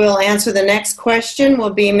which we'll answer the next question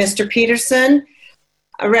will be Mr. Peterson,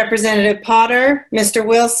 Representative Potter, Mr.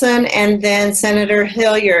 Wilson, and then Senator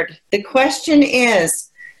Hilliard. The question is,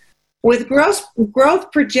 with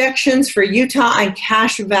growth projections for Utah and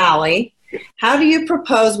Cache Valley, how do you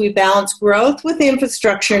propose we balance growth with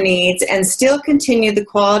infrastructure needs and still continue the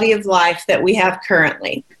quality of life that we have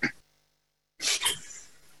currently?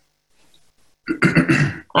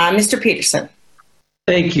 Mr. Peterson.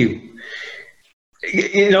 Thank you.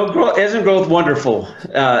 Isn't growth wonderful?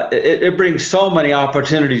 It brings so many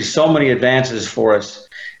opportunities, so many advances for us.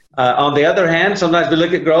 On the other hand, sometimes we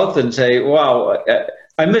look at growth and say, wow,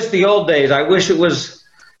 I miss the old days. I wish we had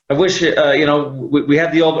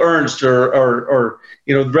the old Ernst or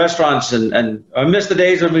restaurants, and I miss the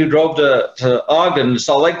days when we drove to Ogden and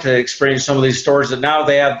Salt Lake to experience some of these stores that now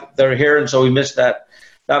they're here, and so we miss that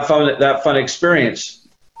fun experience.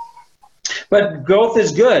 But growth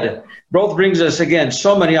is good. Growth brings us, again,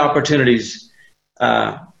 so many opportunities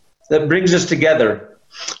that brings us together.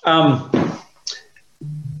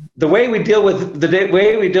 The way we deal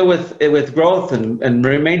with growth and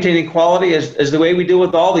maintaining quality is the way we deal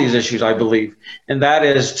with all these issues, I believe, and that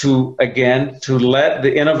is to let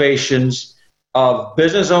the innovations of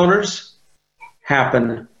business owners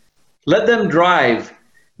happen. Let them drive,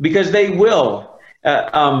 because they will.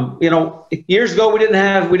 Years ago we didn't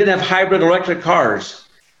have hybrid electric cars.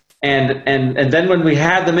 And then when we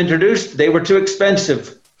had them introduced, they were too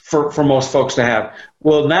expensive for most folks to have.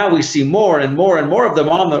 Well, now we see more and more and more of them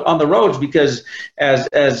on the roads, because as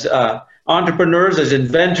entrepreneurs, as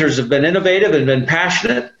inventors have been innovative and been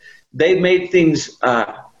passionate, they've made things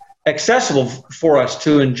accessible for us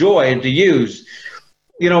to enjoy and to use.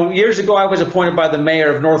 Years ago, I was appointed by the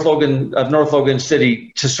mayor of North Logan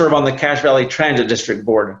City to serve on the Cache Valley Transit District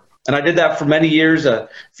Board, and I did that for many years, a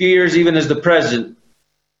few years even as the president.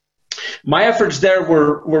 My efforts there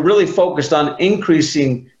were really focused on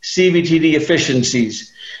increasing CVTD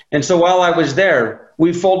efficiencies. And so while I was there,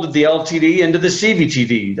 we folded the LTD into the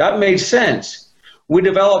CVTD. That made sense. We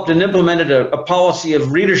developed and implemented a policy of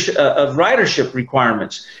ridership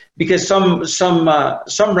requirements, because some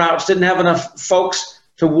routes didn't have enough folks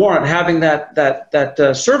to warrant having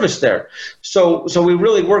that service there. So we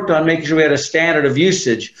really worked on making sure we had a standard of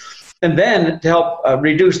usage. And then to help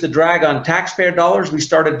reduce the drag on taxpayer dollars, we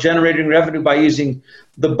started generating revenue by using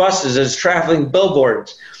the buses as traveling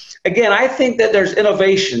billboards. Again, I think that there's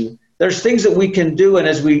innovation. There's things that we can do, and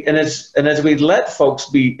as we let folks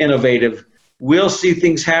be innovative, we'll see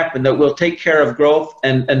things happen that will take care of growth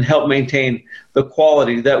and help maintain the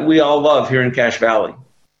quality that we all love here in Cache Valley.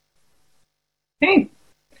 Okay.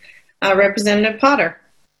 Representative Potter.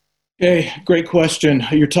 Okay, great question.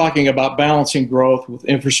 You're talking about balancing growth with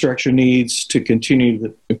infrastructure needs to continue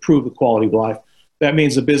to improve the quality of life. That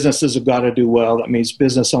means the businesses have got to do well. That means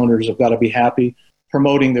business owners have got to be happy,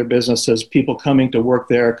 promoting their businesses, people coming to work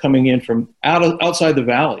there, coming in from outside the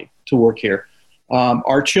valley to work here.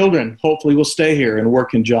 Our children hopefully will stay here and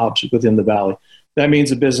work in jobs within the valley. That means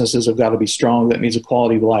the businesses have got to be strong. That means the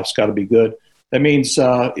quality of life's got to be good. That means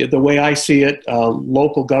the way I see it,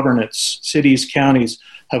 local governance, cities, counties,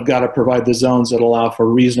 have got to provide the zones that allow for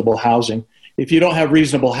reasonable housing. If you don't have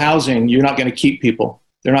reasonable housing, you're not going to keep people.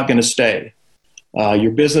 They're not going to stay.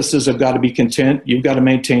 Your businesses have got to be content. You've got to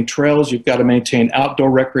maintain trails. You've got to maintain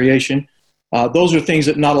outdoor recreation. Those are things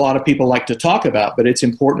that not a lot of people like to talk about, but it's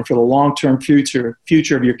important for the long-term future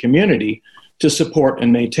of your community to support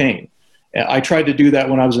and maintain. I tried to do that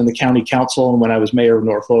when I was in the county council and when I was mayor of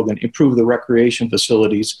North Logan, improve the recreation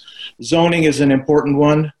facilities. Zoning is an important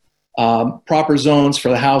one. Proper zones for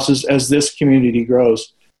the houses as this community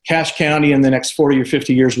grows. Cache County in the next 40 or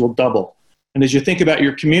 50 years will double. And as you think about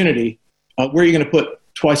your community, where are you going to put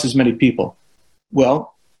twice as many people?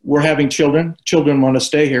 Well, we're having children. Children want to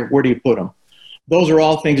stay here. Where do you put them? Those are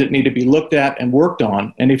all things that need to be looked at and worked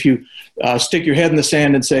on. And if you stick your head in the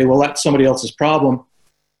sand and say, well, that's somebody else's problem,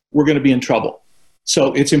 we're going to be in trouble.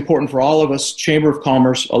 So it's important for all of us, Chamber of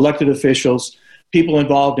Commerce, elected officials, people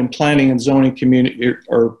involved in planning and zoning community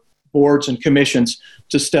or boards and commissions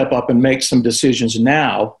to step up and make some decisions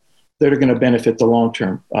now that are going to benefit the long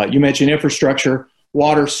term. You mentioned infrastructure,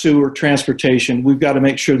 water, sewer, transportation. We've got to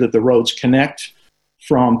make sure that the roads connect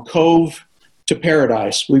from Cove to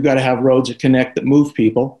Paradise. We've got to have roads that connect, that move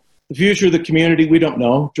people. The future of the community, we don't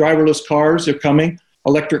know. Driverless cars are coming.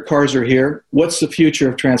 Electric cars are here. What's the future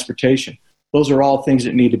of transportation? Those are all things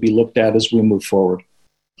that need to be looked at as we move forward.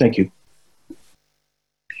 Thank you.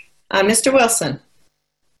 Mr. Wilson.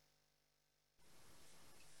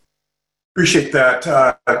 Appreciate that.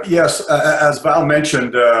 Yes, as Val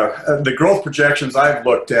mentioned, the growth projections I've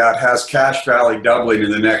looked at has Cache Valley doubling in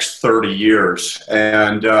the next 30 years.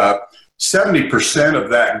 And 70% of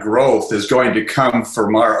that growth is going to come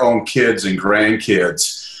from our own kids and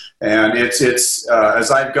grandkids. And it's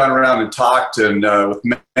as I've gone around and talked and with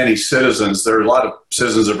many citizens, there are a lot of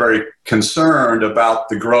citizens are very concerned about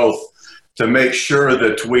the growth, to make sure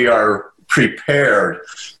that we are prepared.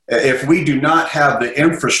 If we do not have the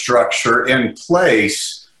infrastructure in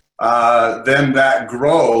place, then that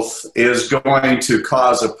growth is going to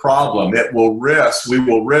cause a problem. We will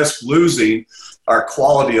risk losing our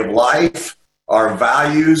quality of life, our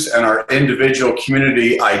values, and our individual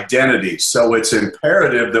community identity. So it's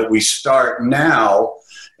imperative that we start now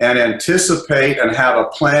and anticipate and have a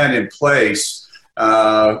plan in place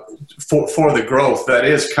for the growth that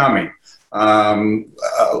is coming.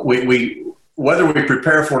 Whether we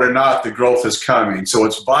prepare for it or not, the growth is coming. So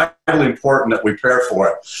it's vitally important that we prepare for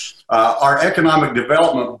it. Our Economic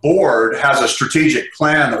Development Board has a strategic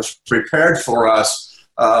plan that was prepared for us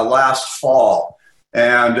last fall.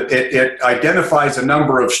 And it identifies a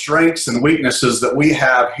number of strengths and weaknesses that we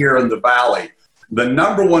have here in the Valley. The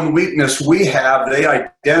number one weakness we have, they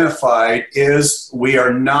identified, is we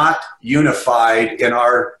are not unified in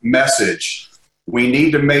our message. We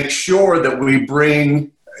need to make sure that we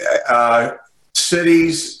bring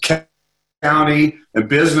cities, county, and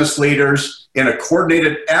business leaders in a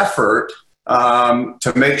coordinated effort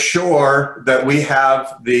to make sure that we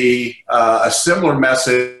have a similar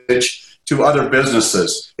message to other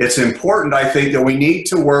businesses. It's important, I think, that we need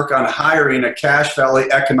to work on hiring a Cache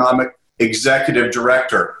Valley Economic Executive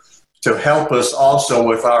Director to help us also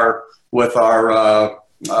with our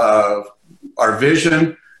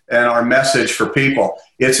vision and our message for people.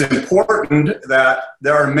 It's important that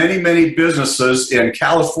there are many, many businesses in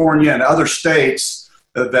California and other states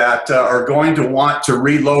that are going to want to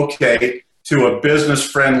relocate to a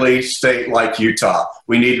business-friendly state like Utah.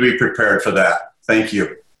 We need to be prepared for that. Thank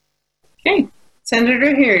you. Okay.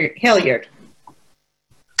 Senator Hilliard.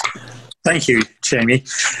 Thank you, Jamie.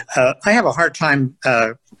 I have a hard time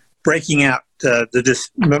breaking out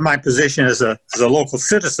my position as a local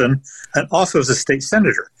citizen and also as a state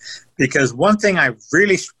senator, because one thing I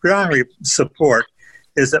really strongly support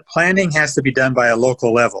is that planning has to be done by a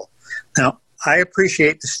local level. Now, I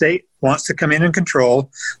appreciate the state wants to come in and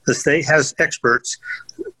control. The state has experts,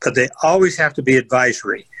 but they always have to be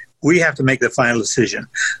advisory. We have to make the final decision.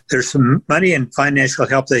 There's some money and financial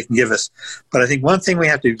help they can give us, but I think one thing we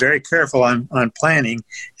have to be very careful on planning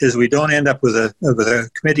is we don't end up with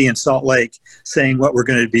a committee in Salt Lake saying what we're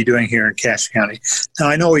going to be doing here in Cache County. Now,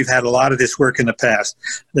 I know we've had a lot of this work in the past.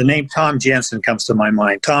 The name Tom Jensen comes to my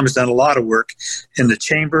mind. Tom's done a lot of work in the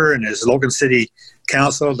chamber and his Logan City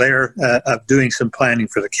Council there of doing some planning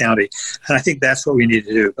for the county. And I think that's what we need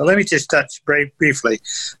to do. But let me just touch very briefly.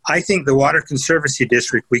 I think the Water Conservancy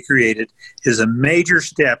District we created is a major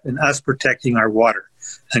step in us protecting our water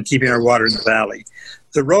and keeping our water in the valley.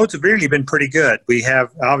 The roads have really been pretty good. We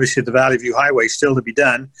have, obviously, the Valley View Highway still to be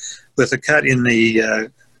done with a cut in the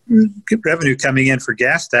revenue coming in for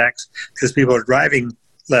gas tax because people are driving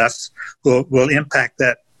less will impact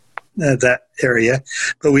that area.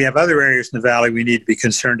 But we have other areas in the valley we need to be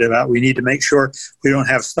concerned about. We need to make sure we don't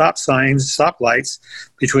have stop lights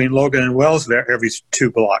between Logan and Wells every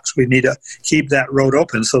 2 blocks. We need to keep that road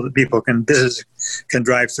open so that businesses can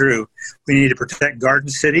drive through. We need to protect Garden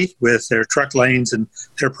City with their truck lanes and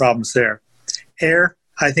their problems there. Air,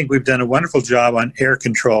 I think we've done a wonderful job on air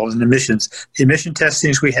control and emissions. The emission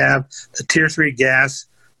testings we have, the Tier 3 gas,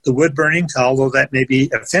 the wood burning, although that may be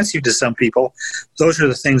offensive to some people, those are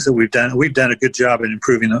the things that we've done. We've done a good job in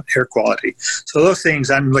improving the air quality. So those things,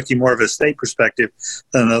 I'm looking more of a state perspective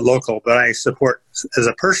than a local, but I support, as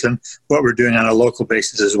a person, what we're doing on a local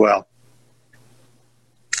basis as well.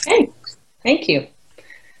 Okay, thank you.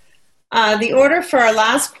 The order for our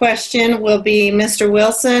last question will be Mr.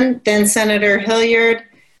 Wilson, then Senator Hilliard,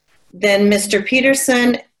 then Mr.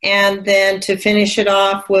 Peterson, and then to finish it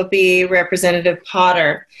off will be Representative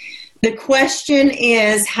Potter. The question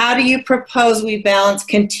is, how do you propose we balance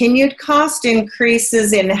continued cost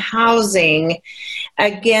increases in housing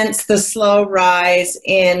against the slow rise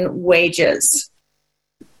in wages?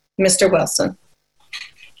 Mr. Wilson.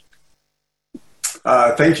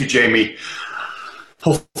 Thank you, Jamie.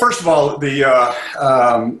 Well, first of all, the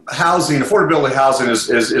affordability housing is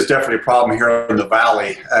definitely a problem here in the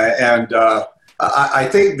Valley. I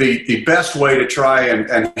think the best way to try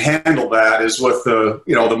and handle that is with the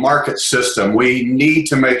market system. We need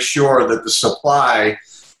to make sure that the supply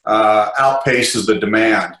outpaces the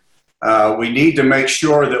demand. We need to make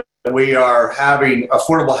sure that we are having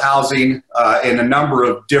affordable housing in a number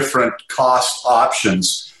of different cost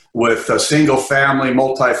options with a single family,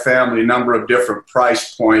 multifamily, number of different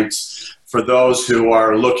price points for those who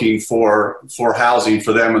are looking for housing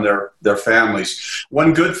for them and their families.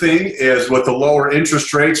 One good thing is with the lower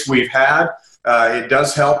interest rates we've had, it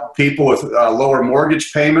does help people with lower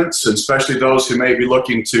mortgage payments, especially those who may be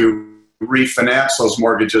looking to refinance those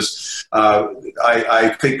mortgages.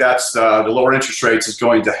 I think that's the lower interest rates is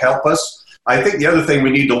going to help us. I think the other thing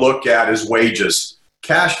we need to look at is wages.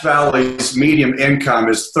 Cache Valley's median income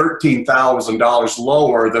is $13,000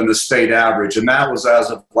 lower than the state average, and that was as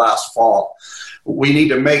of last fall. We need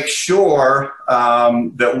to make sure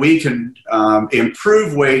that we can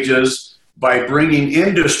improve wages by bringing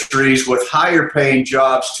industries with higher paying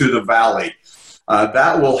jobs to the valley.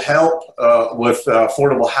 That will help with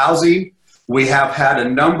affordable housing. We have had a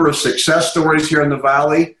number of success stories here in the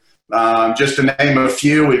valley. Just to name a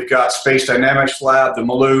few, we've got Space Dynamics Lab, the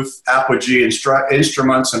Maloof, Apogee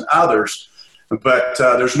Instruments, and others. But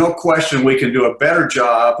there's no question we can do a better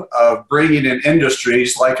job of bringing in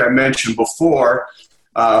industries, like I mentioned before,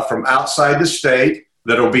 from outside the state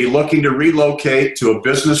that will be looking to relocate to a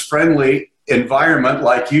business-friendly environment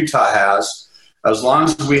like Utah has. As long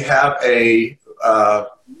as we have a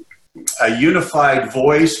unified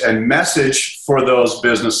voice and message for those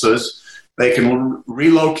businesses, they can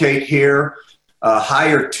relocate here,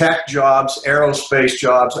 hire tech jobs, aerospace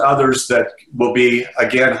jobs, others that will be,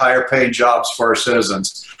 again, higher paying jobs for our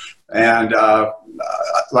citizens. And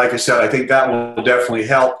like I said, I think that will definitely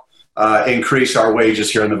help increase our wages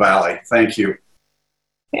here in the Valley. Thank you.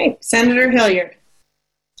 Okay, Senator Hilliard.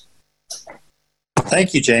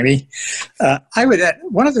 Thank you, Jamie. I would add,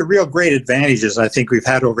 one of the real great advantages I think we've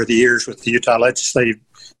had over the years with the Utah Legislative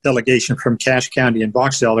Delegation from Cache County and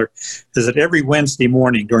Box Elder is that every Wednesday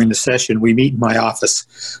morning during the session we meet in my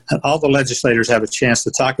office, and all the legislators have a chance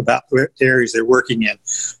to talk about the areas they're working in.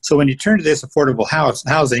 So when you turn to this affordable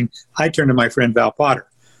housing, I turn to my friend Val Potter.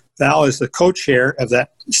 Val is the co-chair of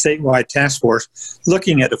that statewide task force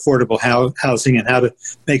looking at affordable housing and how to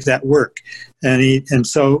make that work. And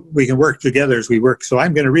so we can work together as we work. So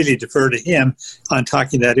I'm going to really defer to him on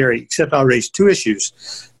talking that area, except I'll raise two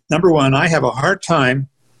issues. Number one, I have a hard time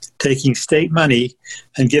taking state money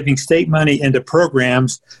and giving state money into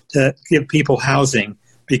programs to give people housing,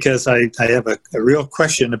 because I have a real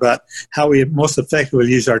question about how we most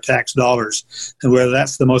effectively use our tax dollars and whether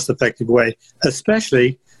that's the most effective way,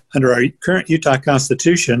 especially under our current Utah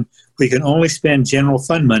Constitution. We can only spend general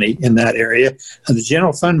fund money in that area, and the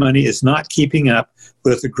general fund money is not keeping up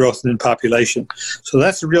with the growth in population. So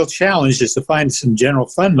that's a real challenge, is to find some general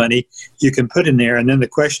fund money you can put in there. And then the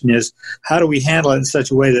question is, how do we handle it in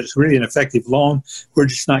such a way that it's really an effective loan? We're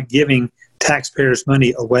just not giving taxpayers'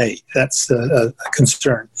 money away. That's a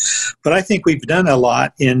concern. But I think we've done a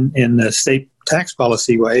lot in the state tax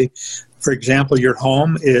policy way. For example, your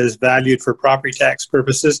home is valued for property tax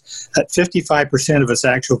purposes at 55% of its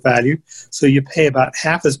actual value. So you pay about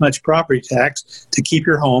half as much property tax to keep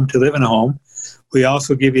your home, to live in a home. We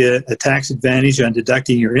also give you a tax advantage on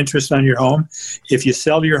deducting your interest on your home. If you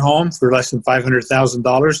sell your home for less than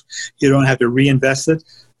 $500,000, you don't have to reinvest it.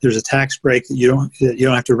 There's a tax break that you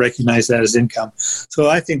don't have to recognize that as income. So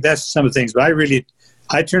I think that's some of the things. But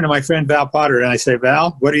I turn to my friend Val Potter and I say,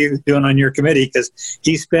 Val, what are you doing on your committee? Because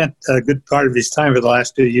he spent a good part of his time for the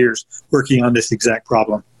last 2 years working on this exact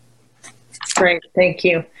problem. Great, thank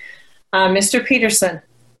you. Mr. Peterson.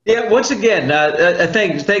 Yeah, once again,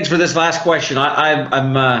 thanks for this last question.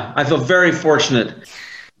 I feel very fortunate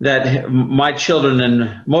that my children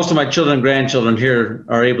and most of my children and grandchildren here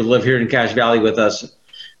are able to live here in Cache Valley with us.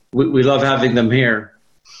 We love having them here.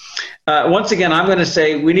 Once again, I'm going to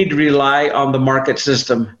say we need to rely on the market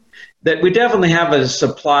system. That we definitely have a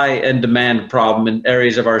supply and demand problem in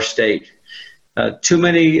areas of our state. Too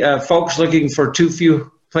many folks looking for too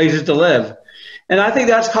few places to live. And I think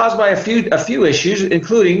that's caused by a few issues,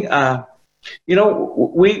 including, I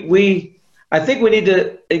think we need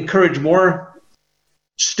to encourage more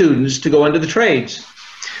students to go into the trades.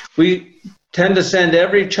 We tend to send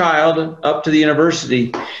every child up to the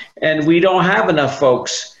university, and we don't have enough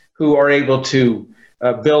folks who are able to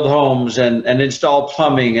build homes and install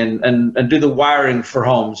plumbing and do the wiring for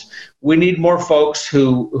homes. We need more folks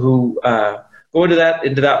who go into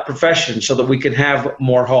that profession so that we can have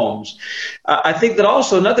more homes. I think that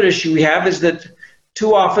also another issue we have is that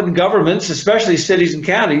too often governments, especially cities and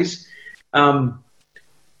counties,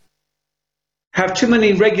 have too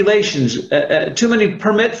many regulations, too many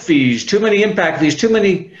permit fees, too many impact fees, too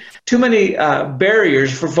many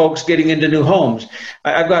barriers for folks getting into new homes.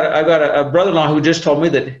 I've got a brother-in-law who just told me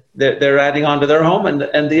that they're adding on to their home, and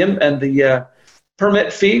the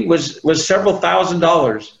permit fee was several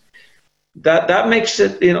 $1,000s. that makes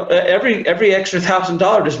it, every extra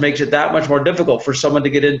 $1,000 just makes it that much more difficult for someone to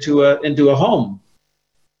get into a home.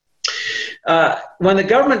 When the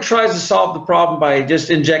government tries to solve the problem by just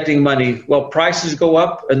injecting money, well, prices go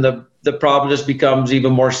up and the problem just becomes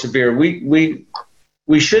even more severe. We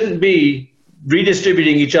shouldn't be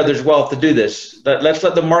redistributing each other's wealth to do this. Let's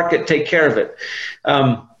let the market take care of it.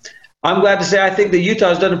 I'm glad to say I think that Utah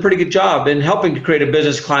has done a pretty good job in helping to create a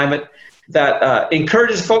business climate that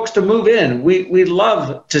encourages folks to move in. We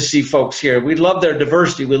love to see folks here. We love their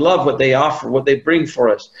diversity. We love what they offer, what they bring for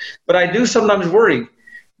us. But I do sometimes worry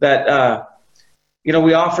that,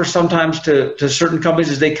 we offer sometimes to certain companies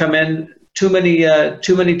as they come in too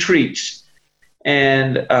many treats.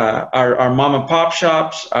 And our mom and pop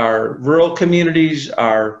shops, our rural communities,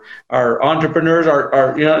 our entrepreneurs,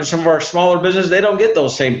 our some of our smaller businesses, they don't get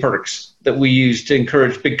those same perks that we use to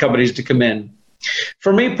encourage big companies to come in.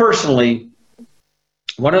 For me personally,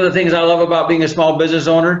 one of the things I love about being a small business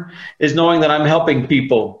owner is knowing that I'm helping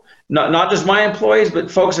people, not just my employees, but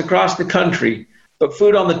folks across the country, put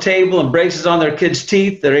food on the table and braces on their kids'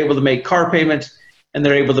 teeth. They're able to make car payments and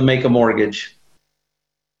they're able to make a mortgage.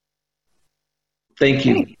 Thank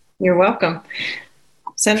you. Okay. You're welcome.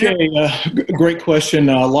 Senator? Okay, great question.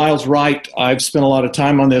 Lyle's right. I've spent a lot of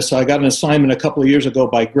time on this. I got an assignment a couple of years ago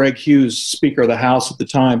by Greg Hughes, Speaker of the House at the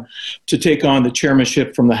time, to take on the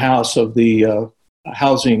chairmanship from the House of the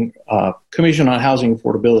Housing Commission on Housing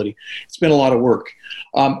Affordability. It's been a lot of work.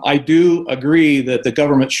 I do agree that the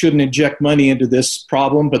government shouldn't inject money into this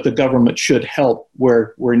problem, but the government should help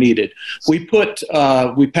where needed. We passed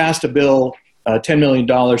a bill, $10 million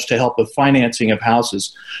to help with financing of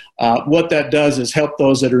houses. What that does is help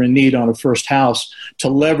those that are in need on a first house to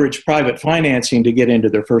leverage private financing to get into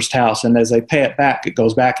their first house. And as they pay it back, it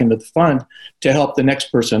goes back into the fund to help the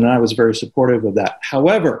next person. And I was very supportive of that.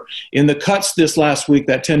 However, in the cuts this last week,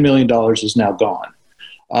 that $10 million is now gone.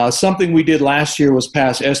 Something we did last year was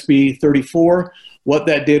pass SB 34. What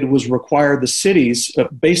that did was require the cities,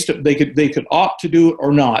 they could opt to do it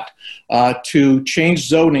or not, to change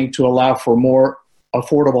zoning to allow for more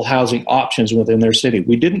affordable housing options within their city.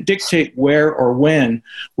 We didn't dictate where or when.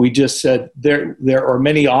 We just said there are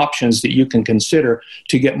many options that you can consider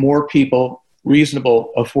to get more people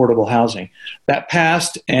reasonable, affordable housing. That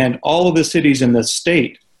passed, and all of the cities in the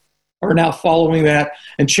state are now following that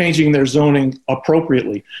and changing their zoning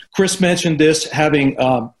appropriately. Chris mentioned this, having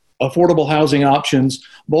affordable housing options,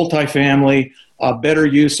 multifamily, better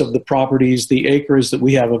use of the properties, the acres that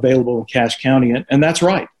we have available in Cache County. And that's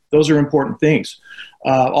right. Those are important things.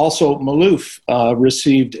 Also, Maloof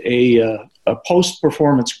received a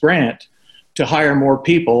post-performance grant to hire more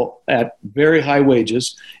people at very high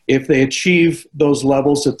wages. If they achieve those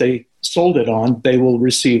levels that they sold it on, they will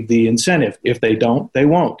receive the incentive. If they don't, they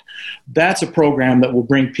won't. That's a program that will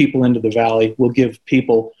bring people into the valley, will give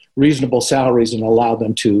people reasonable salaries and allow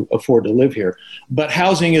them to afford to live here. But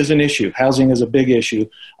housing is an issue. Housing is a big issue.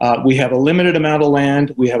 We have a limited amount of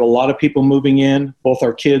land. We have a lot of people moving in, both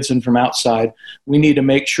our kids and from outside. We need to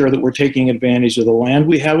make sure that we're taking advantage of the land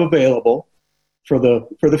we have available for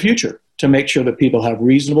the future to make sure that people have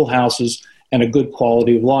reasonable houses and a good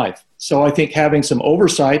quality of life. So I think having some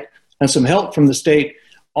oversight and some help from the state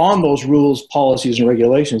on those rules, policies, and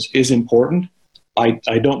regulations is important.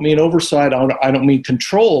 I don't mean oversight, I don't mean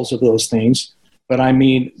controls of those things, but I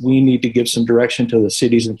mean we need to give some direction to the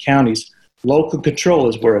cities and counties. Local control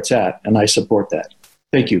is where it's at, and I support that.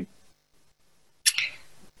 Thank you.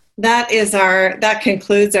 That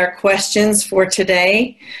concludes our questions for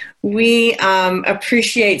today. We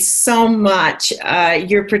appreciate so much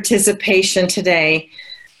your participation today.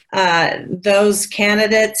 Those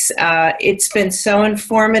candidates, it's been so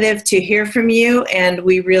informative to hear from you, and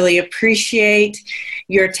we really appreciate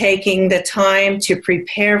your taking the time to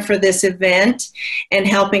prepare for this event and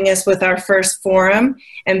helping us with our first forum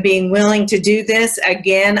and being willing to do this.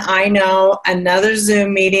 Again, I know another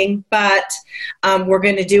Zoom meeting, but we're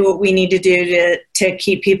going to do what we need to do to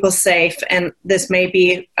keep people safe, and this may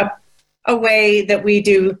be a way that we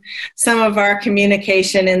do some of our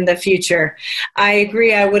communication in the future. I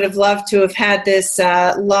agree, I would have loved to have had this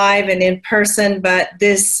live and in person, but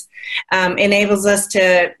this enables us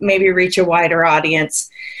to maybe reach a wider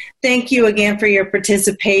audience. Thank you again for your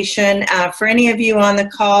participation. For any of you on the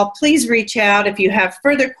call, please reach out if you have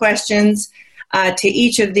further questions to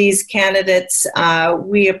each of these candidates.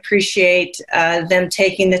 We appreciate them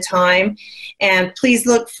taking the time. And please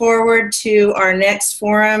look forward to our next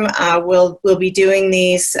forum. We'll be doing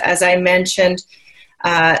these, as I mentioned,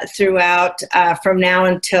 throughout from now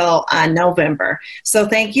until November. So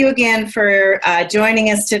thank you again for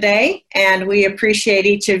joining us today, and we appreciate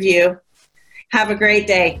each of you. Have a great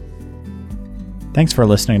day. Thanks for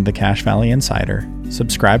listening to the Cache Valley Insider.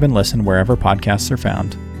 Subscribe and listen wherever podcasts are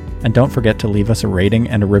found. And don't forget to leave us a rating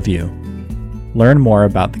and a review. Learn more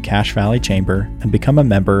about the Cache Valley Chamber and become a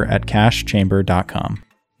member at cachechamber.com.